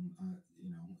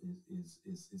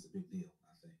 is a big deal,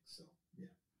 I think. So, yeah.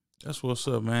 That's what's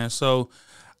up, man. So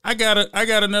I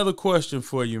got another question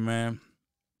for you, man.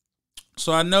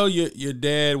 So I know your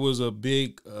dad was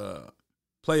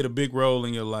played a big role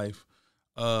in your life.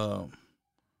 And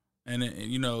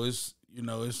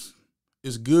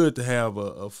it's good to have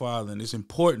a father, and it's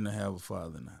important to have a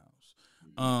father in the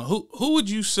house. Who would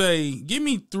you say? Give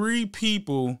me 3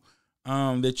 people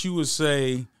that you would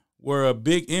say were a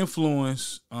big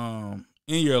influence in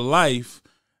your life,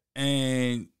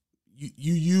 and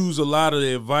you use a lot of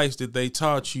the advice that they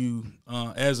taught you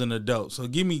as an adult. So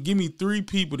give me 3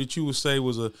 people that you would say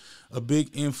was a big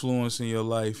influence in your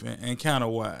life, and kind of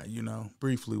why,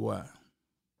 briefly why.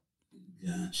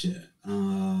 Gotcha.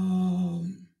 A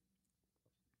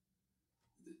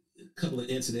couple of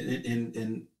incidents,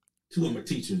 and 2 of my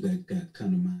teachers that got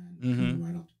kind of mine coming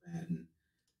right off the bat, and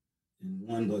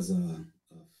one was a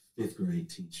 5th grade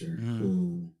teacher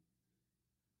who,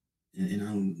 and I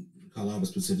don't recall all the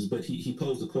specifics, but he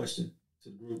posed a question to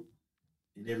the group,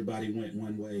 and everybody went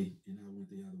one way, and I went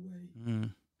the other way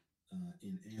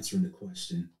in answering the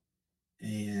question,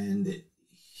 and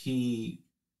he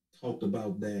talked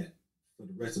about that for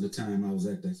the rest of the time I was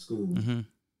at that school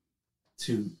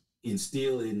to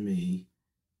instill in me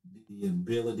the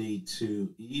ability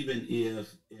to, even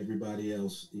if everybody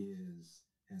else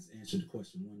has answered the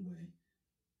question one way,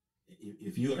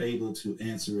 if you're able to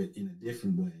answer it in a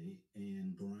different way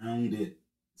and ground it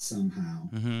somehow,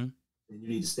 then you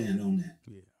need to stand on that.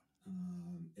 Yeah.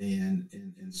 And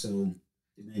so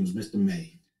his name was Mr.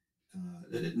 May.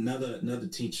 Another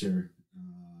teacher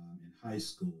in high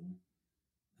school,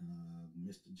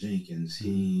 Mr. Jenkins,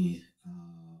 he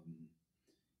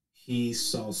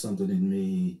saw something in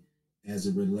me as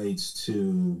it relates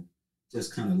to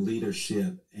just kind of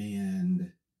leadership,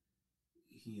 and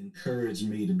he encouraged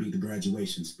me to be the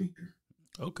graduation speaker.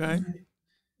 Okay. Right?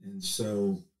 And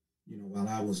so, while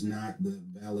I was not the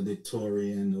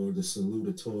valedictorian or the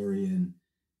salutatorian,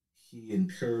 he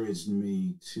encouraged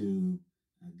me to,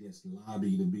 I guess,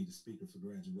 lobby to be the speaker for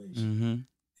graduation.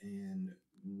 And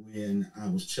when I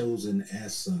was chosen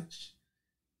as such,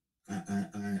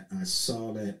 I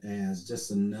saw that as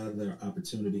just another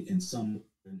opportunity, and someone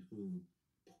who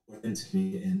poured into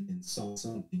me and saw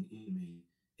something in me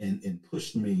and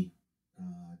pushed me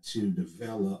to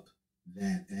develop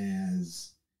that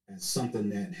as something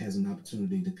that has an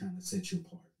opportunity to kind of set you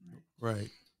apart. Right.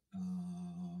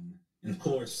 And of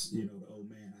course, the old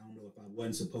man, I don't know if I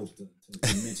wasn't supposed to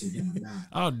mention him or not.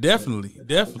 Oh, definitely. I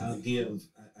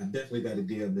definitely got to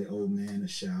give the old man a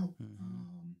shout,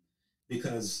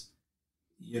 because,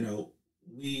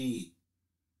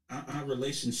 our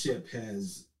relationship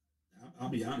has, I'll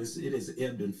be honest, it has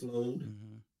ebbed and flowed,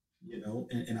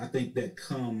 and I think that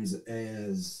comes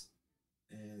as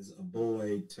a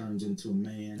boy turns into a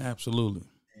man. Absolutely.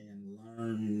 And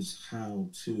learns how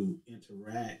to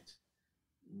interact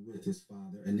with his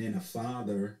father, and then a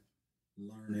father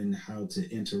learning how to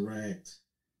interact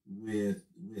with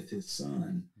his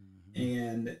son.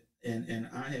 And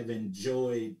I have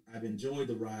enjoyed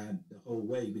the ride the whole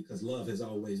way, because love has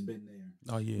always been there.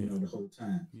 Oh yeah. The whole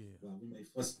time. Yeah. While we may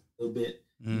fuss a little bit,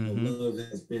 love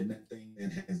has been that thing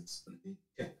that has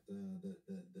kept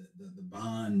the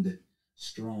bond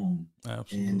strong.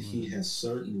 Absolutely. And he has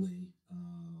certainly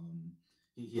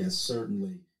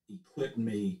equipped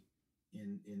me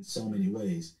in so many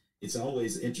ways. It's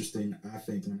always interesting, I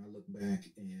think, when I look back,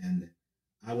 and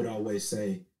I would always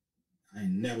say, I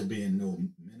ain't never been no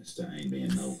minister, I ain't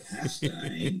being no pastor,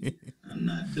 I'm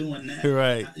not doing that.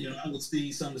 Right. I would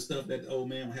see some of the stuff that the old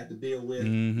man would have to deal with,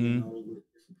 with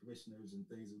different parishioners and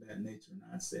things of that nature, and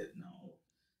I said, no,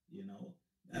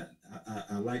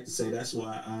 I like to say that's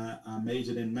why I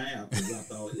majored in math, because I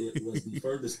thought it was the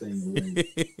furthest thing away,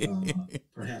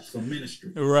 perhaps from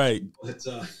ministry. Right. But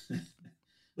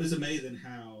it's amazing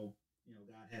how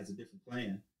God has a different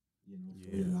plan,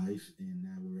 for your life, and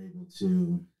now we're able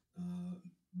to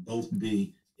both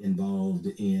be involved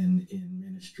in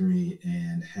ministry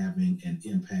and having an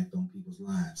impact on people's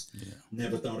lives. Yeah.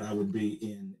 Never thought I would be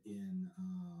in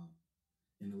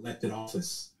elected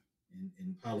office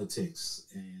in politics,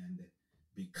 and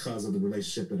because of the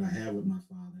relationship that I have with my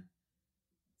father,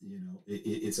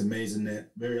 it's amazing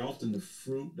that very often the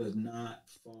fruit does not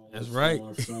fall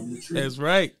far from the tree. That's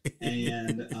right.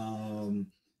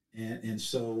 And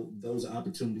so those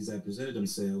opportunities that presented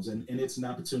themselves, and it's an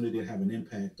opportunity to have an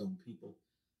impact on people,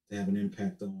 to have an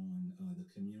impact on the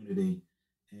community,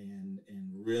 and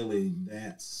really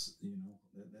that's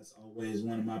that's always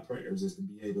one of my prayers, is to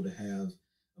be able to have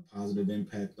a positive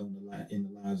impact on in the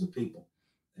lives of people,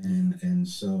 and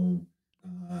so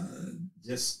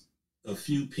just a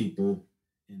few people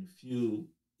and a few,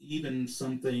 even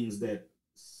some things that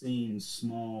seem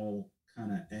small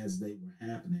kind of as they were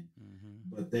happening,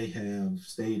 but they have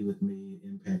stayed with me,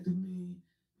 impacted me,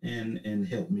 and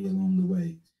helped me along the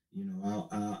way.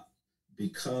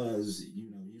 Because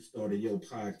you started your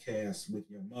podcast with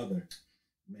your mother,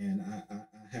 man.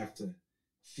 I have to.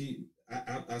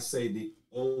 I say the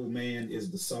old man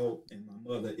is the salt and my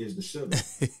mother is the sugar.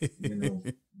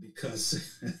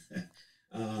 Because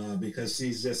because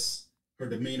she's just, her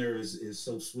demeanor is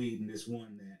so sweet, and this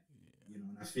one that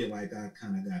and I feel like I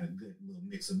kind of got a good little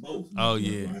mix of both. Oh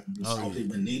yeah, I can be salty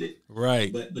when needed,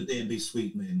 right? But then be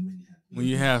sweet when you have to. When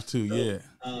you have to, so, yeah.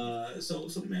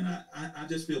 So man, I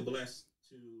just feel blessed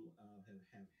to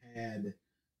have had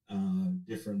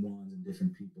different ones and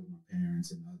different people, my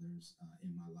parents and others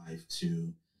in my life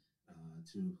to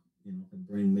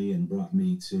bring me and brought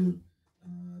me to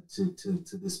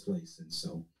this place. And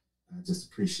so I just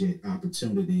appreciate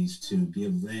opportunities to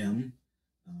give them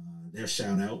their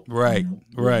shout out, right?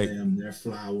 Right. Give them their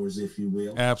flowers, if you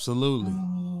will. Absolutely.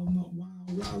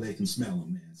 While they can smell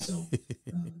them, man. So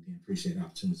again, appreciate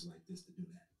opportunities like this to do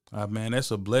that. Man,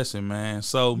 that's a blessing, man.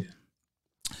 So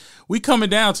we coming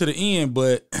down to the end,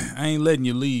 but I ain't letting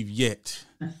you leave yet.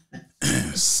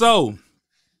 So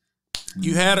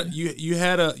you had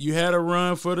a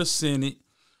run for the Senate.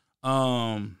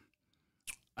 I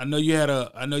know you had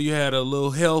a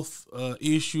little health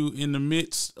issue in the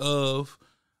midst of,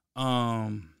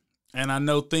 and I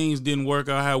know things didn't work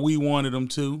out how we wanted them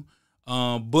to,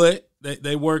 but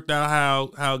they worked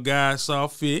out how God saw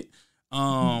fit.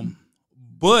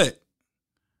 But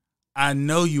I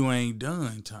know you ain't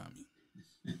done, Tommie.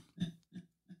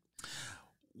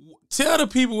 Tell the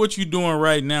people what you're doing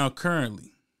right now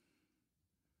currently.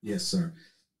 Yes, sir.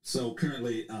 So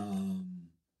currently, I'm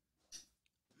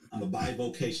a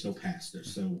bivocational pastor.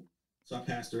 So I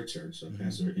pastor a church. So I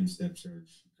pastor an in-step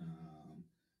church,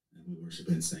 and we worship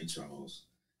in St. Charles.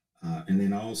 And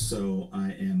then also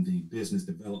I am the business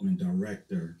development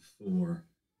director for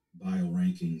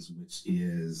BioRankings, which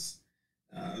is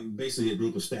basically a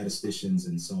group of statisticians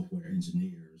and software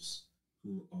engineers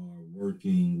who are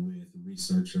working with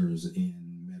researchers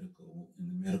in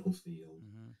the medical field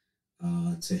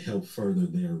to help further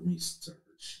their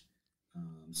research.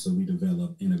 So we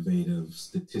develop innovative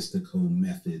statistical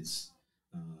methods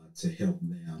to help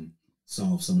them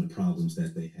solve some of the problems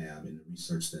that they have in the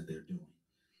research that they're doing.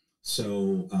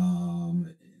 So, and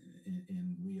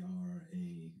we are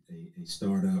a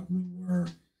startup.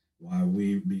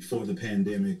 Before the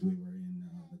pandemic, we were in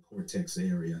the Cortex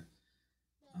area.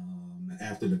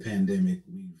 After the pandemic,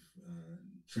 we've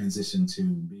transitioned to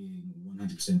being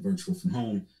 100% virtual from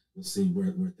home. We'll see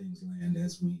where things land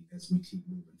as we keep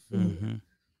moving forward.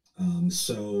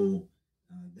 So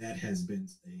that has been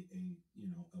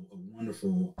a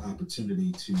wonderful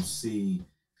opportunity to see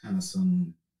kind of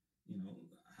some,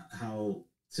 how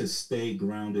to stay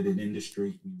grounded in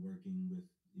industry. We're working with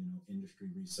industry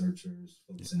researchers,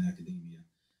 folks in academia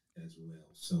as well.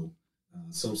 So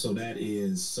that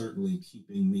is certainly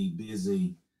keeping me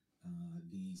busy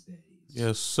these days.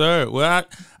 Yes, sir. Well,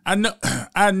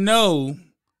 I know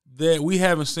that we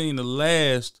haven't seen the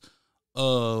last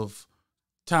of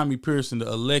Tommie Pierson, the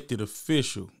elected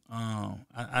official.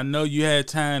 I know you had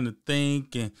time to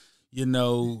think and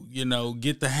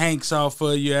get the hanks off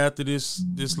of you after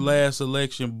this last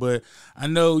election, but I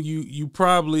know you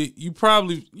probably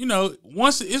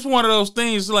once it's one of those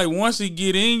things, like once it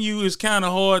get in you, it's kind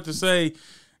of hard to say,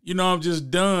 I'm just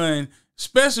done,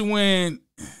 especially when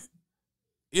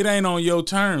it ain't on your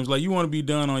terms. Like, you want to be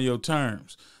done on your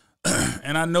terms.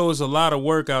 And I know it's a lot of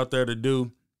work out there to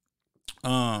do.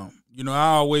 I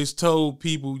always told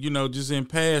people, just in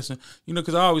passing,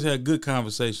 because I always had good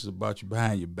conversations about you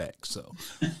behind your back. So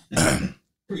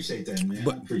appreciate that, man.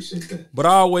 I appreciate that. But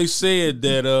I always said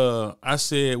that I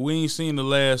said we ain't seen the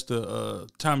last of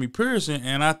Tommie Pierson,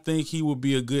 and I think he would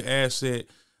be a good asset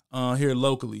here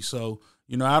locally. So,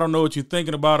 I don't know what you're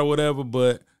thinking about or whatever,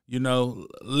 but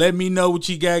let me know what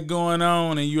you got going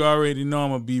on, and you already know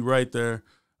I'm gonna be right there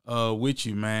with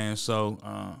you, man. So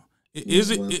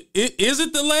is it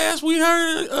the last we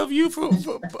heard of you for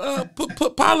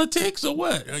politics, or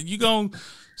what? Are you gonna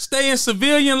stay in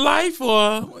civilian life,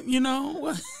 or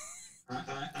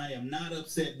I am not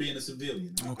upset being a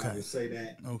civilian. Okay. I will say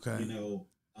that. Okay.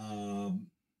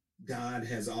 God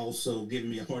has also given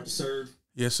me a heart to serve.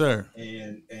 Yes, sir.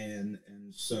 And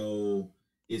so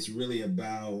it's really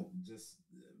about just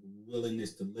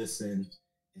willingness to listen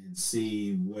and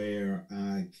see where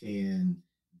I can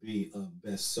be of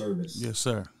best service. Yes,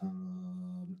 sir.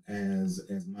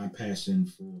 As my passion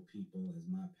for people, as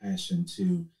my passion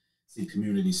to see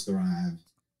communities thrive,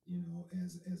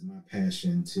 as my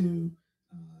passion to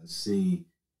see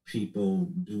people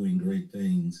doing great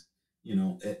things,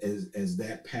 as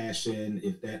that passion,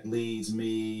 if that leads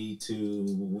me to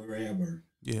wherever,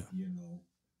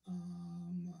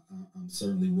 I'm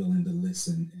certainly willing to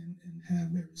listen and have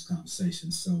various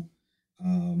conversations. So,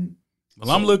 I'm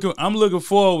looking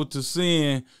forward to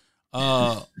seeing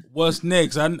what's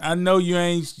next. I know you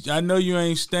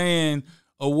ain't staying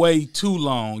away too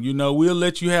long. We'll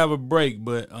let you have a break,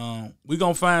 but we're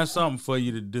gonna find something for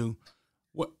you to do.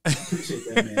 I appreciate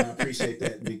that, man. I appreciate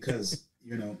that because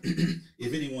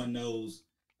if anyone knows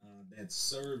that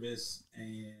service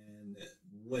and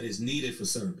what is needed for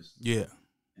service,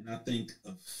 and I think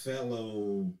a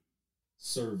fellow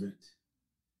servant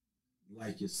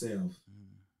like yourself,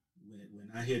 when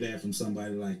I hear that from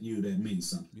somebody like you, that means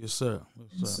something. Yes, sir.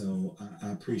 So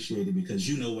I appreciate it because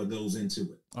you know what goes into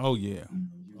it. Oh, yeah.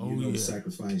 You know the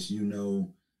sacrifice. You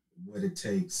know what it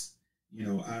takes.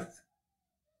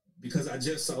 Because I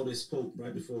just saw this quote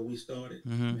right before we started,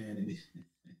 man, and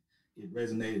it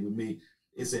resonated with me.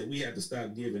 It said we have to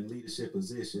stop giving leadership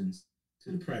positions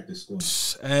to the practice squad.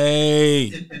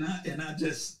 Hey, and that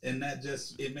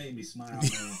just it made me smile,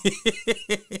 man.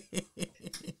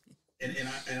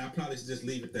 and I probably should just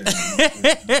leave it there.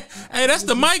 Hey, that's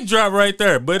the mic drop right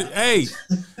there. But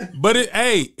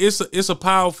it's a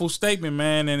powerful statement,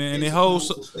 man, and it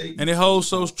holds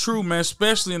so true, man.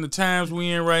 Especially in the times we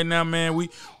in right now, man. We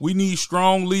need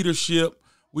strong leadership.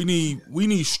 We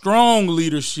need strong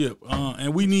leadership,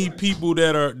 and we need people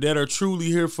that are truly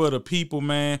here for the people,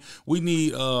 man. We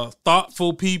need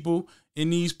thoughtful people in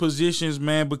these positions,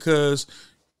 man, because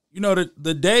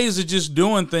the days of just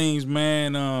doing things,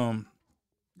 man.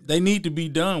 They need to be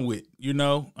done with,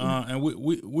 and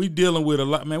we dealing with a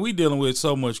lot, man. We dealing with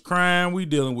so much crime. We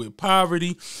dealing with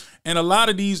poverty, and a lot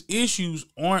of these issues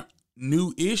aren't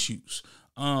new issues.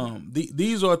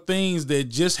 These are things that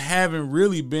just haven't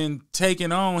really been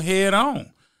taken on head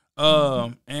on.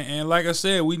 And like I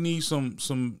said, we need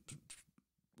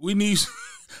we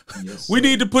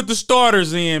need to put the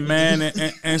starters in, man,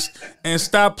 and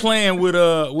stop playing with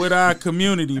our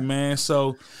community, man.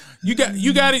 So you got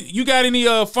any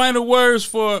final words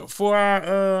for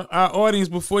our audience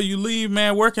before you leave,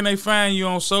 man? Where can they find you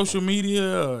on social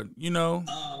media?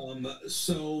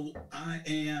 So I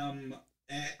am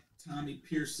at Tommie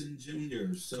Pierson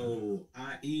Jr. So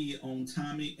IE on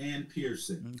Tommie and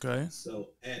Pierson. Okay. So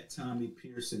at Tommie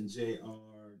Pierson Jr.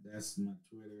 That's my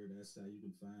Twitter. That's how you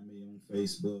can find me on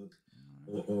Facebook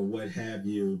or what have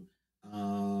you.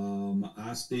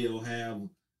 I still have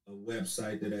a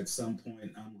website that at some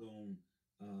point I'm going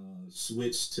to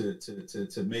switch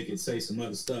to make it say some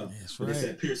other stuff. That's right. It's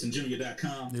at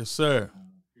PearsonJr.com. Yes, sir.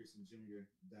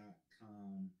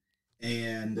 PearsonJr.com.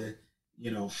 And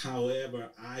however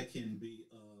I can be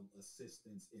of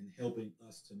assistance in helping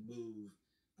us to move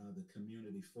the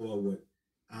community forward,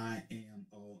 I am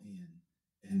all in.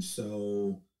 And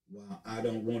so while I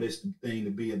don't want this thing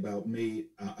to be about me,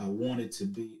 I want it to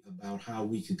be about how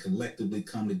we can collectively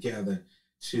come together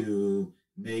to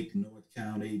make North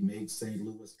County, make St.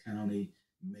 Louis County,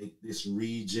 make this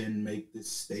region, make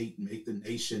this state, make the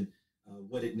nation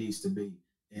what it needs to be.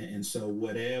 And so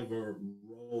whatever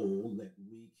role that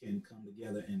we can come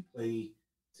together and play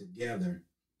together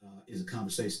is a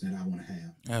conversation that I want to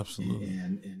have. Absolutely.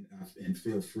 And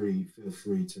feel free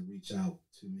to reach out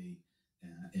to me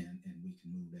and we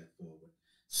can move that forward.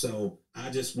 So I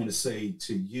just want to say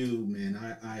to you, man,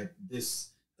 this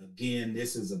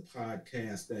is a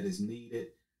podcast that is needed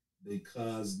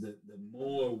because the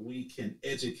more we can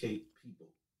educate people,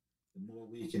 the more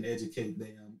we can educate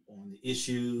them on the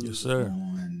issues, yes, sir,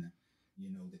 on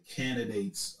the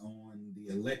candidates, on the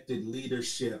elected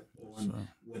leadership, on sure,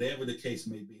 whatever the case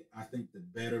may be. I think the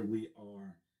better we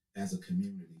are as a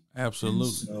community. Absolutely.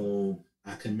 And so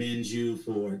I commend you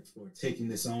for taking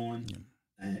this on,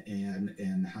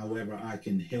 and however I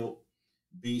can help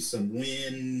be some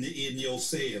wind in your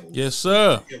sails. Yes,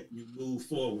 sir. Help you move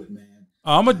forward, man.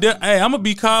 I'm gonna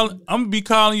be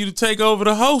calling you to take over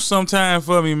the host sometime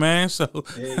for me, man. So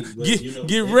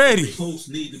get ready. Hosts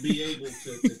need to be able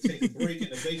to take a break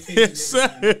and a vacation. Yes,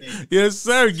 sir. Yes,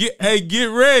 sir. Get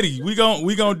ready. We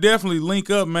gonna definitely link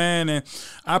up, man. And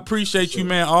I appreciate you,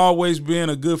 man. Always being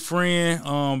a good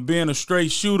friend, being a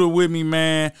straight shooter with me,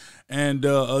 man, and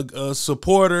a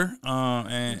supporter.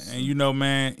 And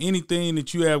man, anything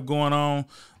that you have going on,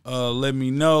 let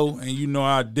me know, and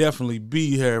I'll definitely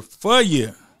be here for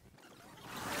you.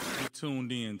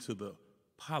 tuned in to the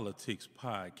Poloutics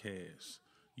Podcast,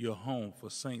 your home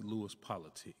for St. Louis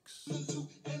politics.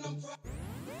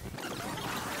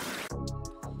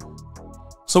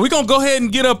 So we're going to go ahead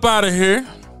and get up out of here.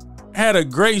 Had a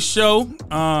great show.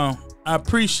 I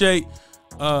appreciate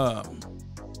former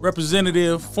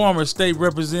state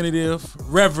representative,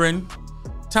 Reverend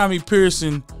Tommie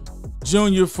Pierson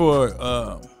Jr.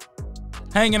 for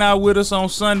hanging out with us on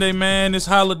Sunday, man. This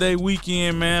holiday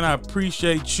weekend, man. I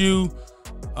appreciate you.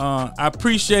 I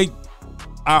appreciate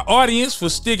our audience for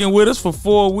sticking with us for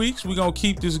 4 weeks. We're going to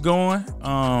keep this going.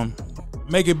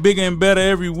 Make it bigger and better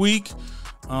every week.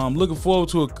 Looking forward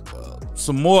to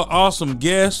some more awesome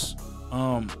guests.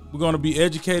 We're going to be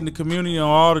educating the community on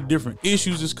all the different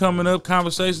issues that's coming up,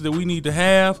 conversations that we need to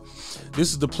have.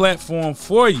 This is the platform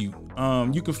for you.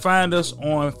 You can find us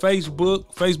on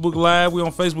Facebook Live. We're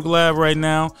on Facebook Live right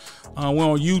now. We're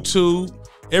on YouTube.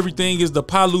 Everything is the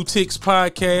Poloutics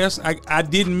Podcast. I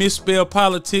didn't misspell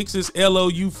politics. It's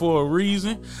LOU for a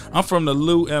reason. I'm from the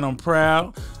Lou and I'm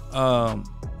proud.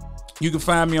 You can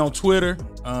find me on Twitter.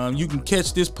 You can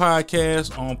catch this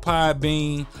podcast on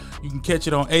Podbean. You can catch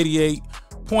it on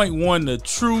 88.1 The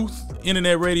Truth,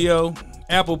 Internet Radio,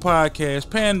 Apple Podcasts,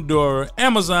 Pandora,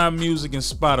 Amazon Music, and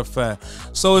Spotify.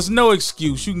 So it's no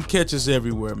excuse. You can catch us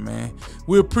everywhere, man.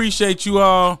 We appreciate you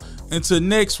all. Until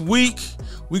next week,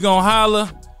 we gonna holler.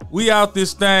 We out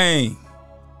this thing.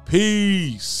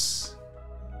 Peace.